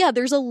on. So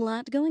there's a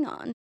lot going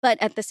on. But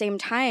at the same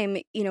time,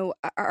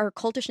 our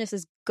cultishness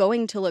is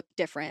going to look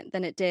different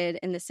than it did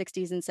in the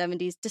 60s and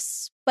 70s,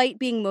 despite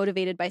being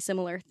motivated by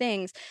similar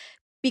things,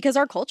 because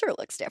our culture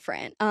looks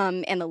different,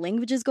 and the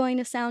language is going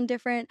to sound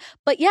different.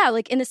 But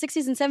like in the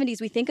 60s and 70s,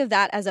 we think of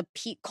that as a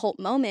peak cult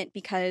moment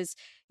because,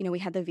 we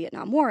had the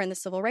Vietnam War and the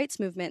Civil Rights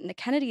Movement and the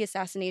Kennedy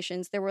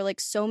assassinations. There were like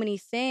so many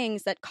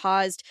things that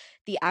caused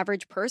the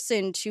average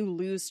person to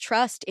lose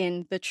trust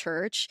in the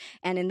church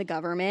and in the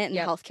government and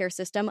the healthcare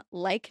system,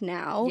 like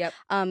now.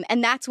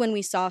 And that's when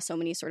we saw so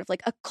many sort of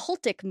like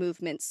occultic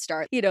movements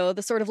start,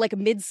 the sort of like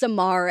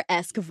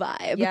Midsommar-esque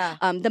vibe,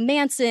 the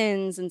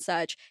Mansons and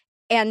such.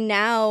 And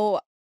now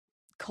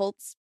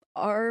cults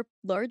are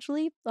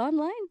largely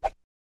online.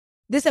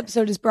 This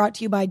episode is brought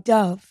to you by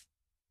Dove.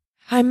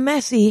 I'm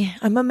messy.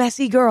 I'm a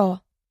messy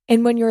girl.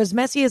 And when you're as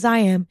messy as I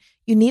am,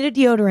 you need a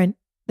deodorant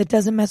that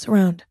doesn't mess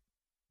around.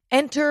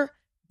 Enter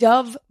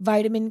Dove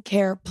Vitamin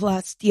Care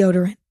Plus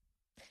deodorant.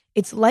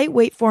 Its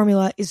lightweight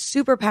formula is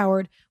super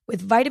powered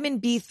with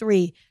vitamin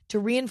B3 to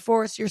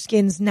reinforce your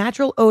skin's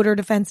natural odor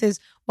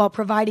defenses while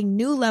providing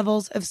new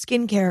levels of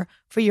skincare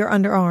for your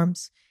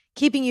underarms,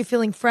 keeping you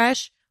feeling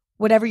fresh,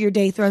 whatever your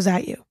day throws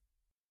at you.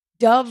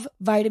 Dove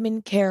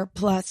Vitamin Care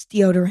Plus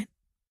deodorant.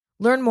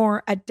 Learn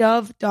more at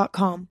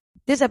dove.com.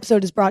 This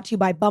episode is brought to you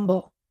by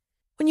Bumble.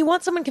 When you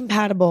want someone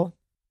compatible,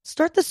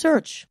 start the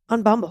search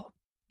on Bumble.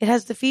 It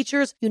has the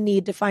features you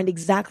need to find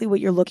exactly what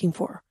you're looking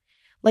for.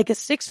 Like a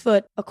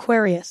 6-foot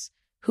Aquarius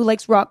who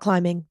likes rock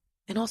climbing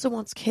and also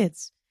wants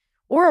kids.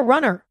 Or a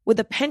runner with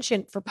a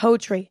penchant for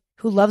poetry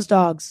who loves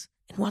dogs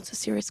and wants a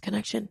serious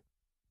connection.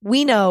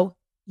 We know,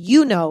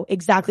 you know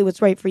exactly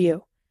what's right for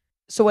you.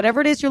 So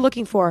whatever it is you're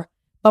looking for,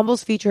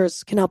 Bumble's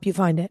features can help you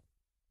find it.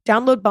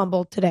 Download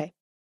Bumble today.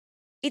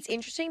 It's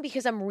interesting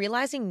because I'm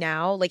realizing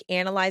now, like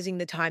analyzing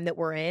the time that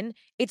we're in,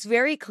 it's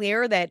very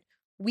clear that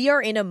we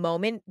are in a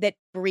moment that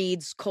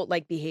breeds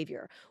cult-like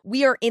behavior.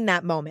 We are in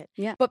that moment.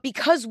 Yeah. But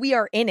because we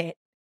are in it,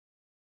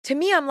 to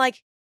me, I'm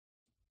like,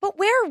 but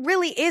where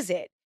really is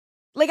it?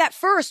 Like at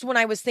first when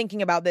I was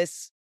thinking about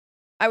this,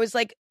 I was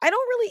like,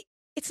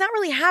 it's not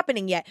really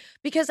happening yet,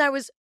 because I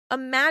was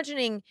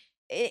imagining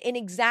an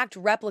exact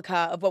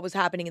replica of what was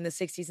happening in the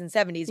 60s and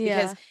 70s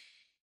because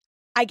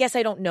I guess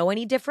I don't know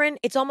any different.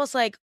 It's almost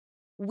like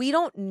we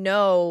don't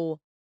know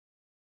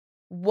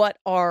what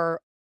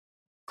our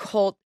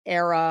cult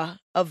era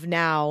of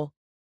now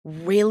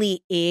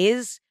really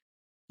is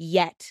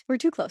yet. We're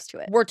too close to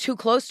it. We're too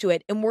close to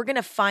it, and we're going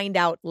to find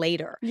out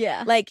later.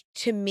 Yeah. Like,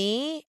 to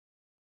me,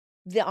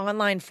 the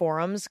online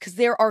forums, because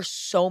there are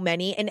so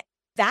many, and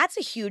that's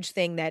a huge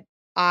thing that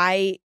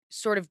I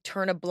sort of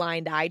turn a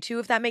blind eye to,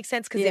 if that makes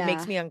sense, because it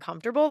makes me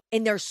uncomfortable.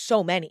 And there's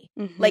so many.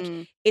 Like,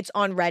 it's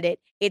on Reddit.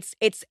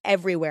 It's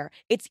everywhere.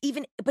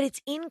 But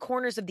it's in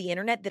corners of the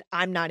internet that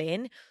I'm not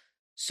in.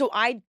 So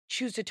I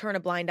choose to turn a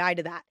blind eye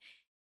to that.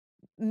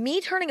 Me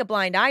turning a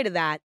blind eye to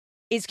that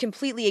is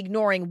completely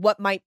ignoring what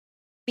might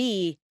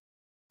be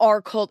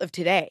our cult of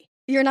today.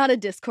 You're not a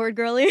Discord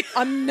girly?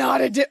 I'm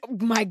not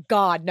my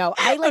God, no.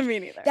 Me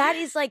neither. That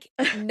is like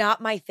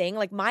not my thing.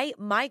 Like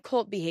my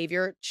cult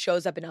behavior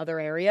shows up in other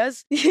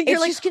areas. You're It's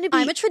like, just gonna be,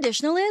 I'm a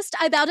traditionalist.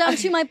 I bow down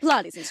to my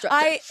Pilates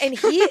instructor. and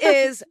he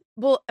is,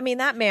 well, I mean,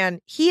 that man,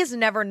 he has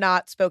never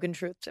not spoken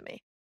truth to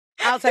me.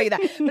 I'll tell you that.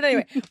 But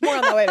anyway, more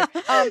on that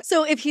later.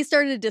 So if he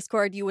started a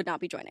Discord, you would not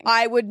be joining?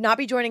 I would not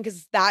be joining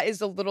because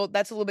that's a little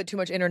bit too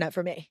much internet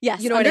for me.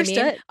 Yes, you know understood.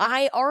 what I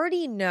mean? I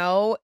already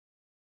know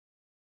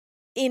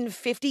in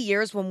 50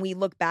 years when we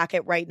look back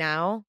at right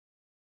now,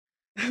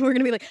 we're going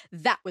to be like,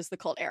 that was the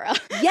cult era.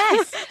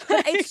 Yes.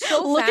 But it's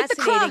so Look at the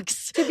fascinating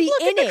Crocs. to be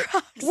Look in at the it.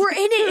 Crocs. We're in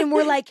it and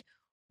we're like,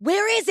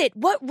 where is it?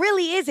 What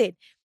really is it?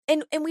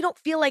 And we don't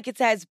feel like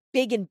it's as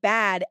big and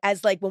bad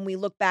as like when we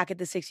look back at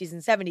the 60s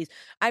and 70s.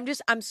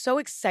 I'm so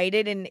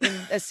excited in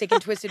a sick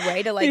and twisted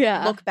way to like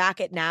look back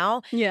at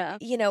now. Yeah.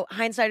 You know,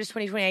 hindsight is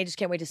 2020. I just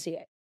can't wait to see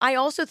it. I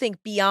also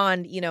think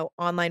beyond,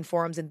 online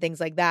forums and things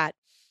like that,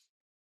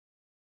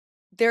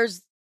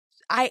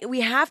 we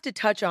have to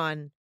touch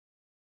on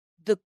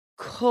the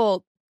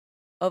cult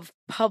of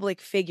public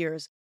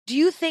figures. Do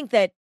you think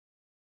that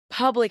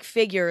public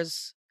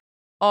figures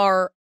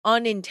are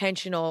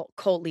unintentional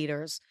cult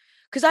leaders?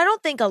 Because I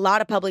don't think a lot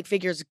of public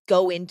figures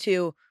go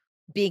into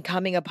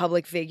becoming a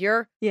public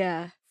figure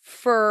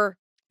for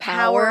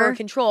power or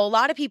control. A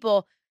lot of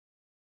people,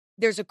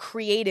 there's a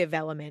creative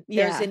element.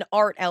 There's an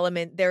art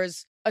element.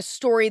 There's a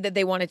story that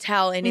they want to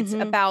tell, and it's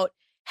about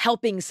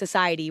helping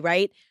society,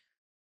 right?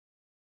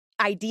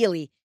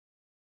 Ideally.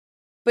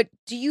 But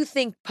do you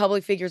think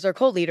public figures are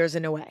cult leaders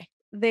in a way?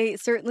 They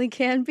certainly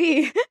can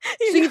be.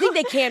 So you think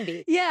they can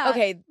be? Yeah.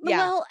 Okay, yeah.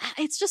 Well,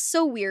 it's just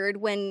so weird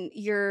when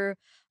you're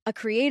a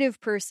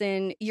creative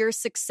person, your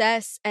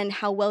success and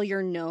how well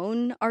you're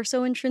known are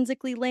so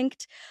intrinsically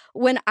linked.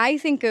 When I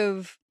think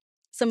of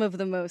some of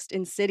the most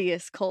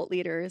insidious cult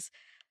leaders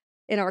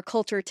in our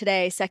culture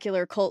today,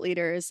 secular cult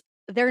leaders,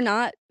 they're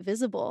not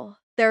visible.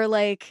 They're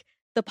like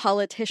the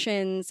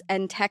politicians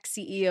and tech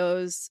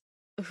CEOs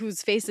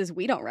whose faces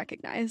we don't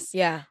recognize.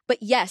 Yeah. But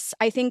yes,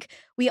 I think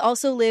we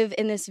also live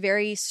in this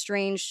very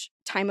strange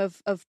time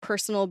of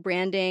personal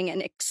branding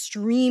and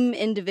extreme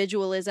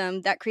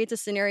individualism that creates a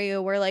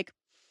scenario where like,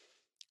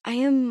 I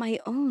am my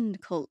own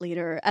cult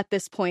leader at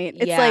this point.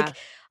 It's like,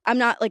 I'm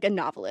not like a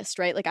novelist,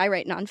 right? Like I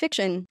write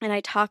nonfiction and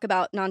I talk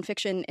about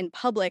nonfiction in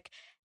public.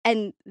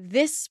 And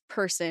this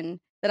person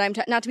that I'm,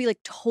 not to be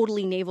like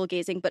totally navel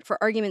gazing, but for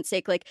argument's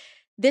sake, like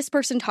this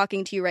person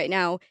talking to you right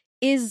now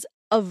is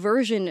a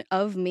version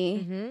of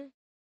me.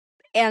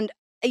 And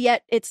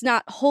yet it's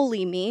not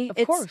wholly me.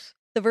 Of course.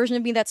 The version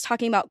of me that's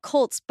talking about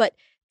cults, but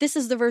this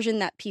is the version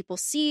that people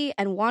see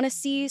and want to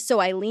see. So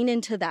I lean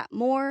into that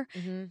more.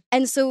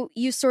 And so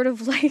you sort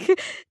of like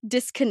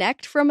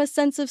disconnect from a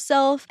sense of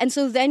self. And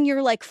so then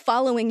you're like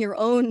following your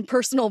own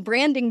personal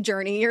branding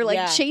journey. You're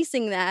like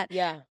chasing that.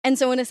 Yeah. And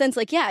so in a sense,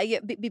 like,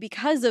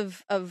 because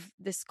of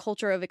this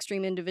culture of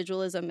extreme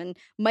individualism and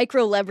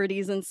micro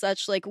celebrities and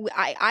such, like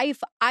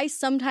I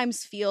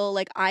sometimes feel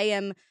like I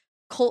am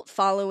cult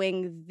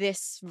following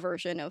this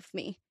version of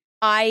me.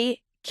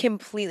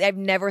 I've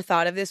never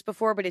thought of this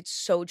before, but it's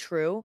so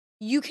true.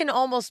 You can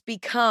almost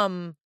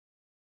become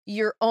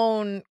your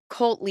own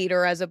cult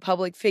leader as a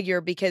public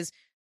figure because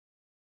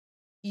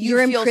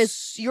you're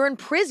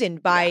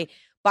imprisoned by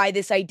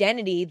this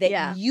identity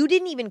that you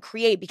didn't even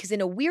create, because in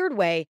a weird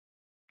way,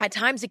 at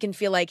times it can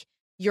feel like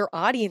your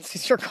audience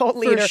is your cult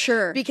leader. For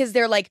sure. Because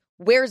they're like,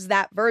 where's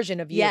that version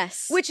of you?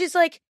 Yes. Which is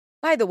like,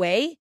 by the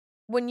way,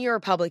 when you're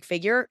a public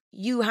figure,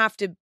 you have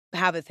to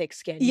have a thick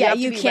skin. Yeah, have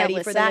you to be can't ready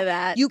listen for that. to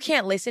that. You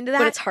can't listen to that.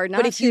 But it's hard not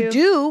But if to. you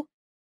do,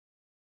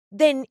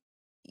 then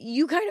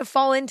you kind of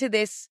fall into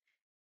this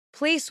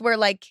place where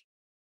like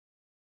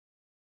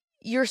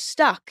you're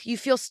stuck. You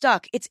feel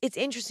stuck. It's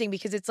interesting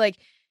because it's like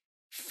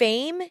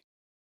fame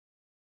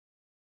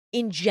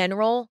in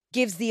general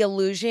gives the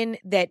illusion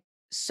that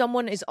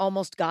someone is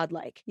almost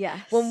godlike. Yes.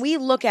 When we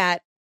look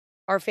at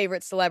our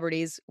favorite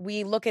celebrities,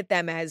 we look at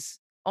them as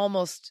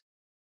almost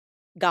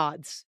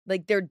gods.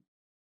 Like they're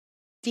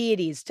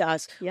deities to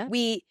us. Yeah.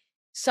 We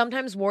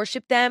sometimes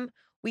worship them.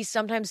 We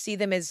sometimes see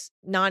them as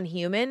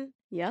non-human.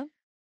 Yeah.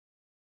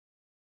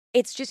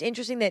 It's just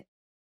interesting that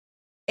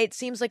it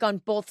seems like on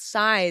both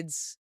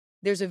sides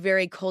there's a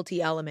very culty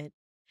element.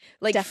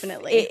 Like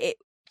definitely.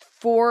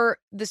 For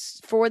the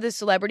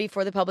celebrity,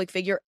 for the public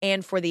figure,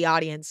 and for the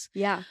audience.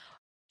 Yeah.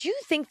 Do you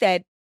think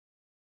that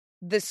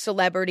the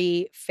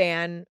celebrity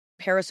fan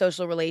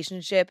parasocial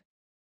relationship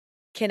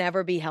can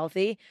ever be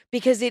healthy?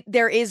 Because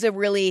there is a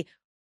really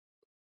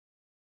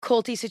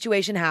culty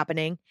situation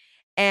happening.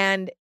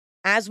 And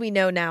as we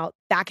know now,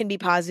 that can be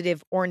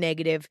positive or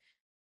negative.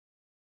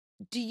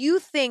 Do you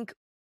think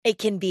it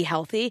can be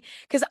healthy?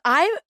 Because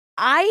I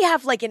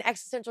have like an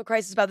existential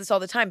crisis about this all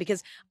the time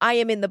because I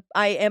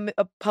am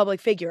a public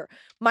figure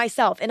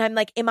myself. And I'm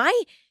like, am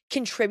I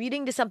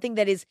contributing to something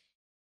that is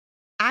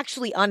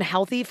actually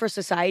unhealthy for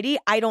society?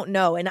 I don't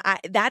know. And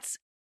that's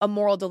a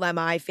moral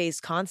dilemma I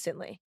face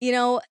constantly. You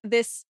know,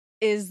 this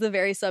is the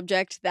very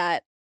subject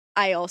that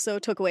I also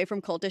took away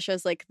from Cultish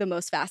as like the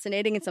most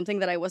fascinating and something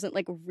that I wasn't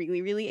like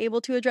really, really able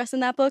to address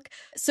in that book.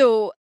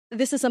 So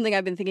this is something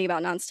I've been thinking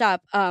about nonstop.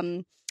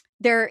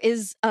 There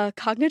is a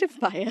cognitive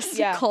bias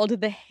called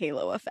the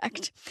halo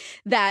effect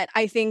that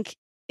I think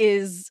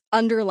is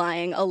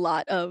underlying a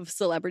lot of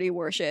celebrity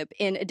worship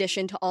in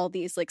addition to all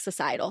these like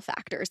societal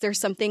factors. There's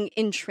something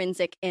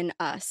intrinsic in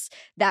us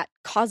that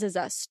causes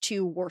us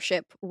to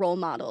worship role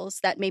models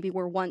that maybe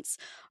were once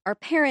our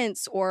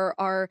parents or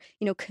our,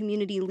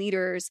 community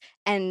leaders.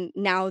 And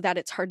now that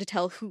it's hard to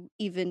tell who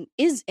even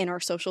is in our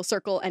social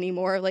circle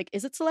anymore, like,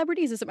 is it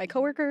celebrities? Is it my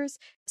coworkers?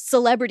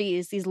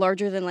 Celebrities, these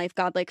larger than life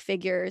godlike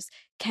figures,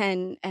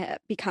 can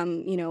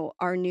become,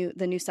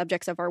 the new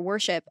subjects of our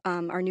worship,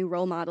 our new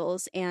role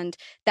models. And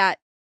that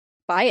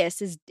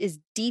bias is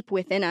deep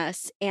within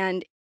us,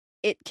 and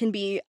it can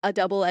be a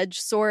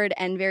double-edged sword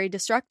and very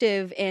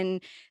destructive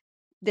in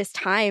this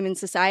time in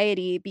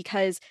society,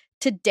 because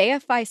to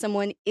deify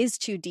someone is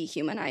to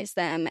dehumanize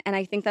them. And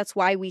I think that's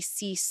why we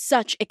see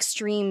such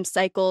extreme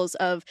cycles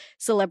of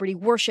celebrity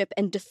worship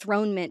and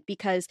dethronement,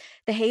 because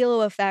the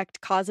halo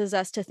effect causes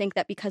us to think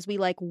that because we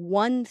like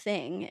one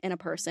thing in a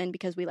person,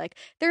 because we like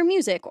their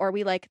music or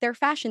we like their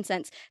fashion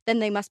sense, then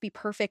they must be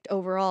perfect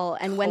overall.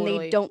 And when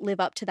they don't live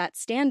up to that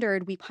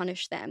standard, we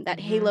punish them. That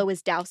halo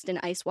is doused in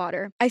ice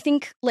water. I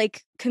think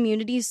like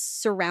communities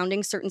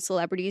surrounding certain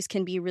celebrities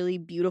can be really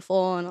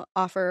beautiful and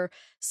offer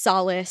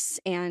solace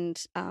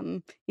and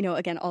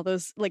again, all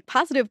those like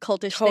positive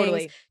cultish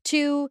things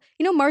to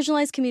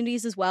marginalized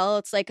communities as well.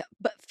 It's like,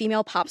 but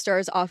female pop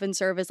stars often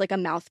serve as like a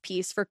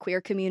mouthpiece for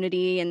queer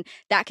community, and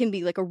that can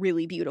be like a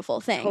really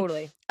beautiful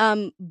thing.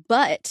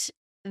 But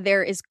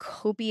there is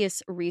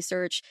copious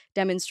research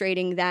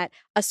demonstrating that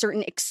a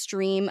certain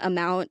extreme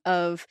amount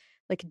of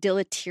like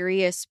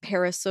deleterious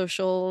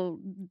parasocial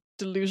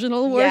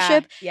delusional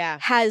worship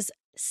has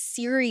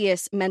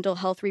serious mental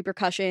health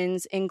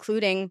repercussions,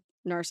 including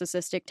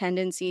narcissistic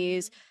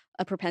tendencies,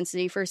 a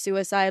propensity for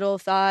suicidal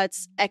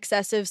thoughts,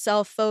 excessive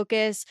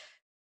self-focus,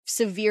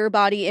 severe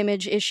body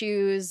image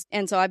issues.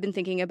 And so I've been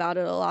thinking about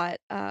it a lot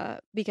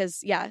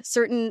because,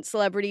 certain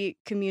celebrity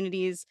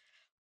communities,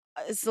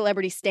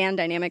 celebrity stand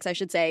dynamics, I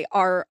should say,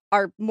 are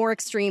more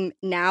extreme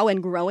now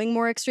and growing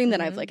more extreme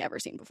than I've like ever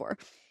seen before.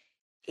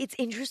 It's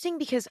interesting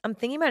because I'm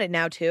thinking about it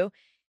now too.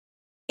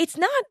 It's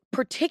not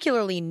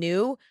particularly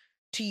new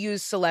to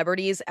use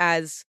celebrities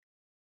as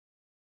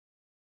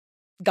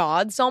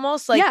gods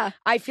almost. Like,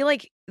 I feel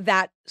like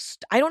that,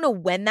 I don't know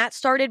when that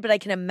started, but I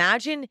can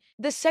imagine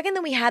the second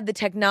that we had the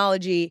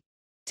technology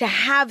to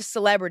have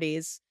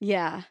celebrities.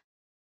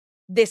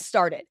 This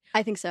started.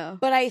 I think so.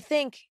 But I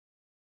think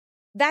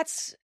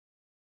that's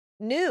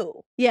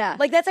new. Yeah.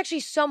 Like, that's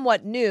actually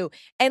somewhat new.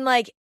 And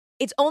like,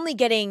 it's only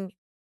getting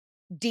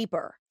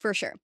deeper. For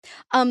sure.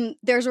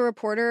 There's a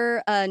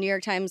reporter, a New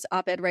York Times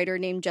op-ed writer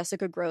named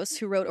Jessica Gross,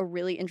 who wrote a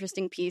really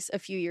interesting piece a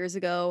few years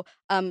ago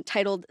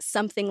titled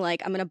something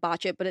like, I'm going to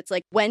botch it, but it's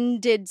like, when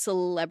did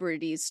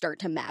celebrities start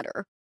to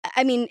matter?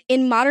 I mean,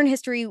 in modern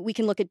history, we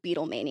can look at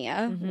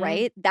Beatlemania,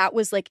 right? That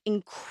was like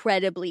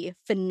incredibly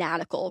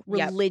fanatical,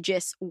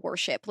 religious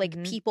worship.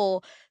 Like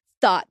people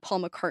thought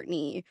Paul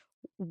McCartney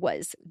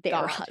was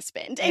their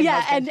husband. And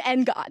husband.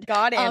 And God.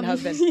 God and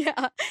husband.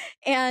 Yeah.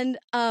 And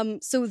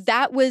so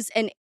that was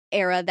an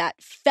era that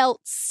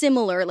felt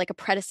similar, like a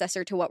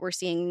predecessor to what we're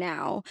seeing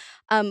now.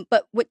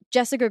 But what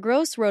Jessica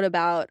Gross wrote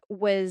about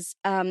was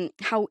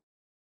how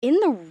in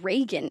the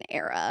Reagan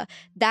era,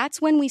 that's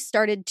when we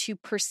started to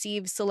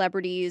perceive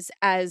celebrities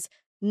as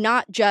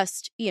not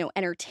just,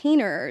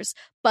 entertainers,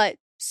 but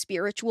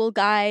spiritual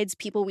guides,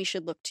 people we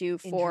should look to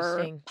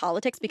for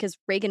politics, because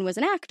Reagan was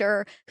an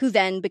actor who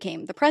then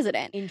became the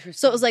president.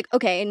 So it was like,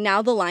 okay,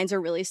 now the lines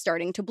are really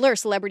starting to blur.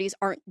 Celebrities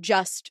aren't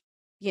just,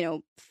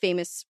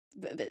 famous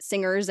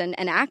singers and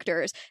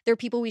actors. They're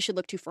people we should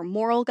look to for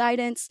moral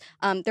guidance.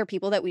 They're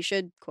people that we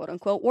should, quote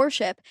unquote,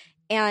 worship.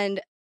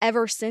 And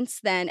ever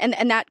since then,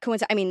 and that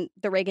coincides, I mean,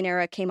 the Reagan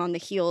era came on the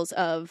heels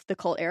of the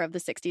cult era of the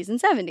 60s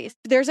and 70s.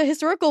 There's a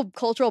historical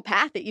cultural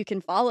path that you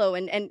can follow,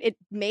 and it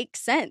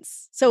makes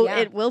sense. So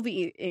it will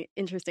be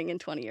interesting in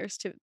 20 years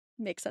to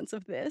make sense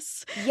of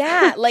this.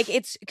 Yeah, like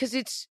it's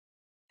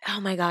oh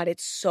my God,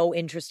 it's so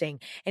interesting.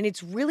 And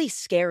it's really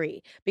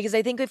scary because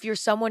I think if you're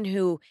someone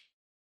who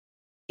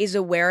is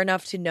aware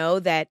enough to know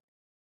that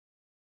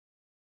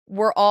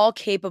we're all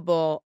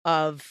capable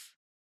of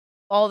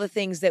all the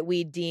things that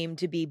we deem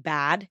to be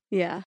bad.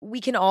 Yeah.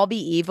 We can all be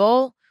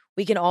evil.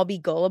 We can all be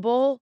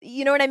gullible.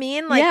 You know what I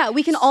mean? Like, yeah,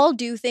 we can all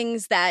do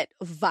things that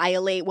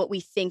violate what we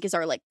think is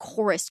our like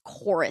chorus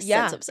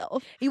sense of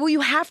self. Well,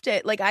 you have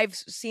to, like, I've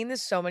seen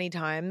this so many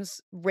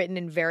times written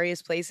in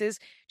various places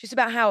just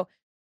about how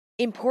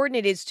important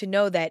it is to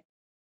know that,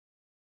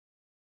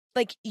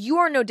 like, you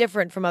are no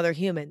different from other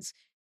humans.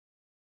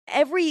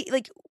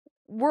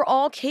 We're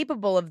all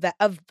capable of that,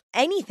 of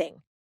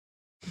anything.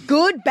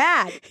 Good,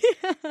 bad.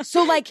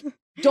 So, like,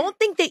 don't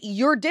think that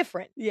you're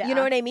different. Yeah. You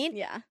know what I mean?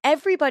 Yeah.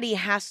 Everybody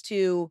has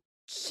to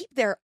keep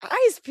their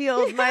eyes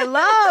peeled, my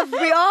love.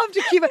 We all have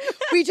to keep it.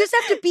 We just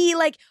have to be,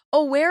 like,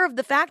 aware of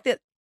the fact that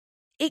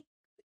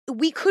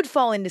we could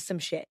fall into some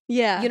shit.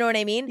 Yeah. You know what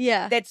I mean?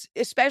 Yeah. That's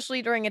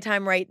especially during a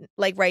time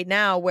right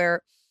now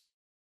where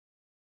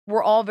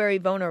we're all very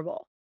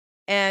vulnerable.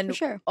 And for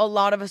sure, a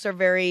lot of us are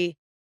very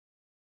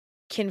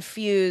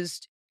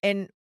confused,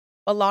 and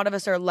a lot of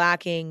us are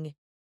lacking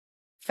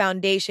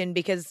foundation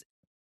because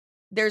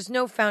there's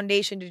no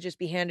foundation to just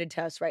be handed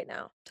to us right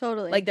now.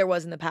 Totally. Like there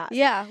was in the past.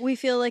 Yeah. We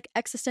feel like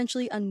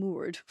existentially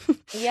unmoored.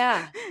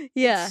 Yeah.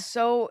 Yeah.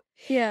 So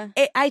yeah.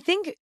 I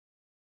think,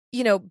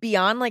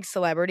 beyond like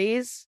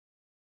celebrities,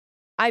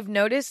 I've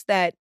noticed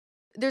that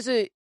there's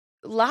a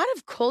lot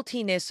of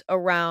cultiness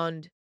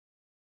around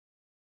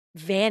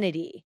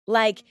vanity,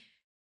 like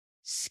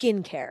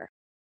skincare,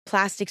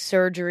 plastic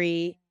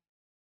surgery,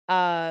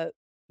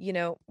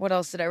 what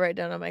else did I write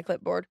down on my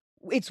clipboard?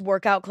 It's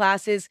workout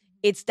classes,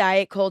 it's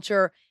diet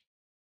culture.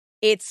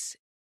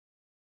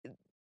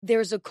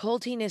 There's a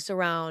cultiness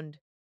around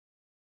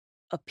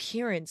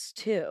appearance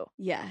too.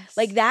 Yes.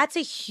 Like that's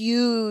a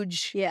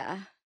huge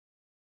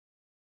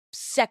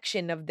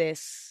section of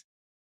this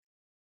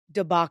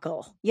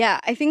debacle. Yeah,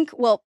 I think,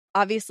 well,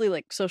 obviously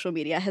like social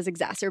media has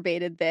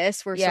exacerbated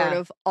this. We're sort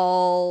of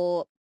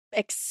all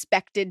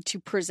expected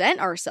to present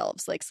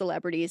ourselves like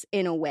celebrities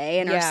in a way,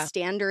 and our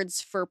standards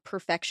for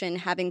perfection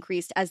have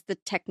increased as the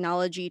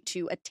technology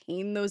to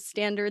attain those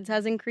standards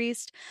has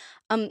increased.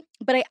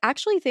 But I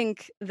actually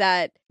think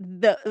that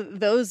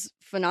those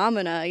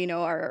phenomena,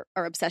 our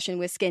obsession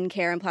with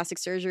skincare and plastic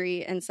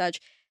surgery and such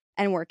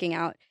and working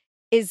out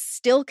is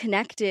still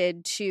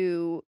connected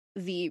to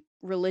the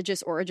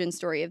religious origin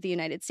story of the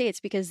United States,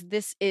 because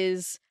this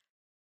is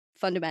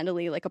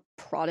fundamentally like a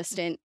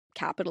Protestant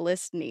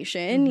capitalist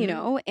nation,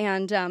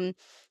 and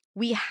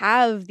we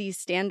have these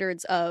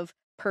standards of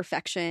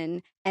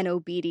perfection and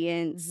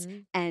obedience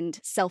and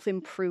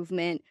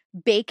self-improvement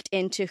baked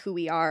into who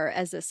we are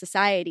as a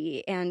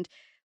society, and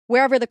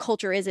wherever the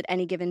culture is at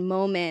any given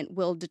moment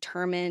will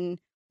determine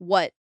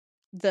what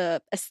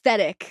the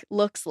aesthetic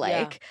looks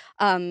like.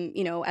 At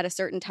a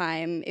certain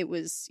time it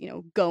was,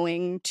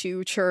 going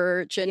to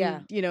church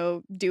and,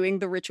 doing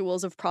the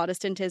rituals of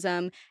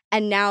Protestantism.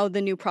 And now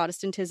the new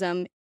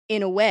Protestantism,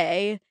 in a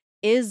way,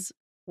 is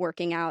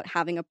working out,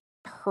 having a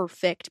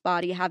perfect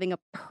body, having a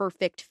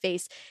perfect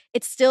face.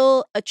 It's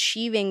still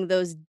achieving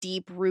those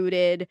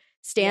deep-rooted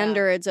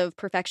standards of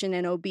perfection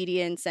and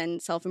obedience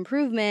and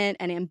self-improvement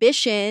and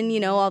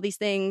ambition, all these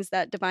things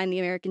that define the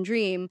American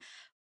dream.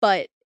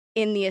 But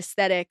in the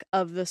aesthetic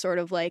of the sort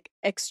of like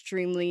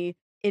extremely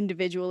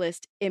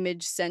individualist,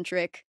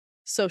 image-centric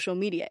social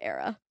media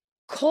era.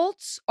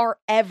 Cults are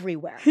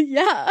everywhere.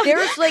 Yeah.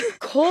 There's like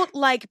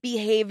cult-like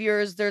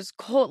behaviors. There's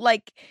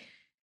cult-like...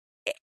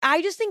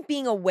 I just think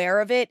being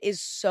aware of it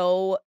is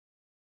so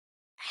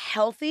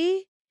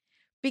healthy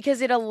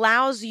because it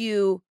allows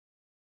you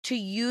to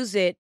use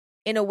it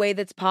in a way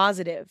that's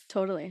positive.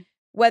 Totally.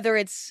 Whether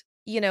it's,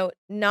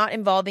 not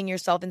involving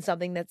yourself in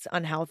something that's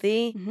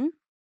unhealthy,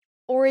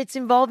 or it's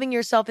involving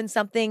yourself in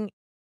something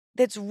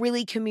that's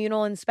really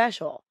communal and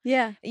special.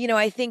 Yeah.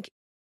 I think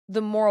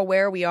the more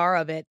aware we are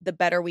of it, the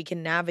better we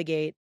can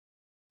navigate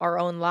our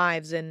own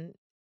lives and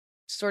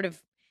sort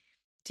of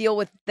deal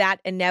with that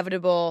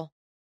inevitable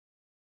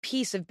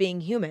piece of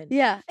being human.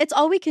 Yeah. It's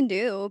all we can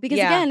do. Because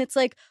again, it's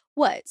like,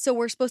 what? So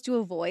we're supposed to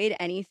avoid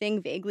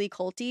anything vaguely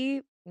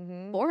culty?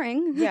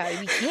 Boring. Yeah,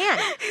 we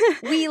can't.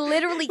 We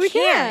literally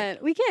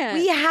can't. We can't.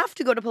 We have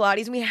to go to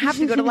Pilates and we have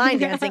to go to line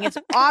dancing. It's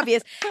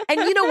obvious.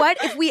 And you know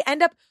what? If we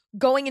end up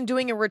going and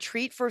doing a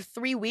retreat for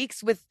 3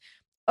 weeks with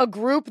a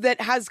group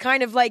that has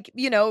kind of like,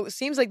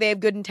 seems like they have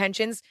good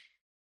intentions,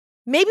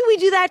 Maybe we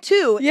do that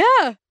too.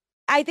 Yeah.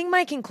 I think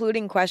my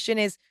concluding question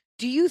is,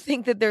 do you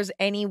think that there's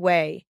any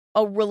way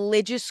a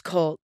religious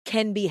cult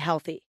can be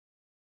healthy?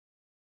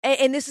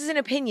 And this is an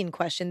opinion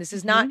question. This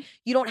is not,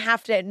 you don't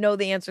have to know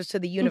the answers to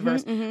the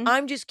universe.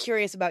 I'm just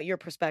curious about your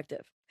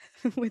perspective.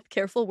 With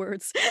careful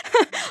words.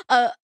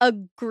 A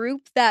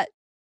group that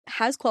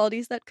has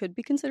qualities that could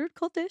be considered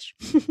cultish,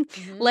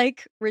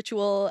 like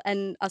ritual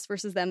and us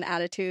versus them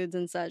attitudes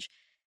and such,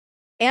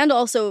 and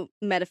also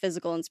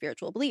metaphysical and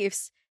spiritual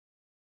beliefs,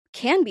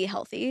 can be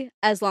healthy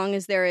as long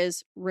as there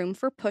is room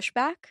for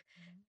pushback,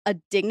 a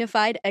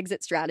dignified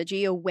exit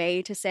strategy, a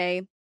way to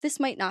say, this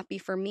might not be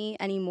for me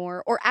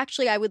anymore, or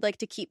actually I would like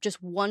to keep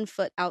just one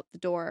foot out the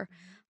door.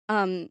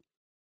 And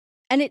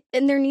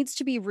there needs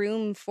to be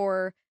room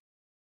for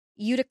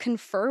you to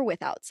confer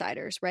with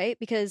outsiders, right?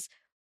 Because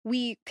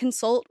we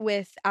consult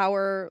with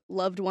our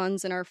loved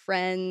ones and our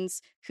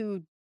friends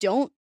who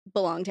don't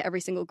belong to every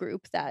single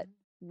group that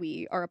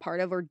we are a part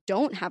of, or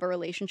don't have a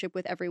relationship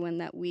with everyone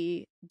that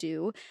we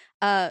do,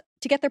 to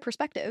get their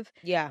perspective.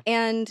 Yeah.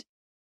 And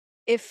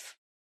if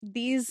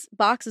these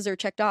boxes are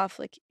checked off,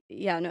 like,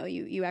 yeah, no,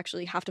 you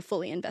actually have to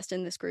fully invest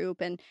in this group,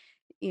 and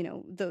you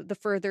know, the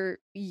further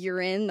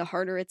you're in, the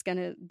harder it's going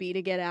to be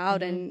to get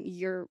out, and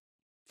your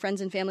friends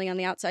and family on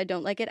the outside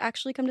don't like it.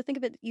 Actually, come to think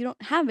of it, you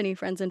don't have any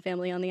friends and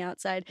family on the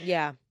outside.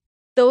 Yeah.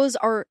 Those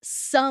are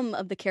some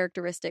of the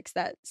characteristics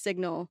that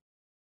signal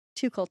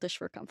too cultish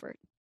for comfort.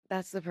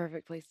 That's the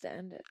perfect place to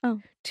end it. Oh.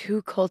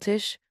 Too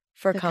cultish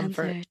for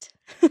comfort.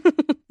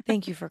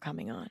 Thank you for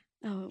coming on.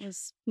 Oh, it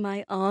was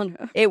my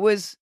honor. It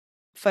was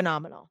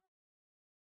phenomenal.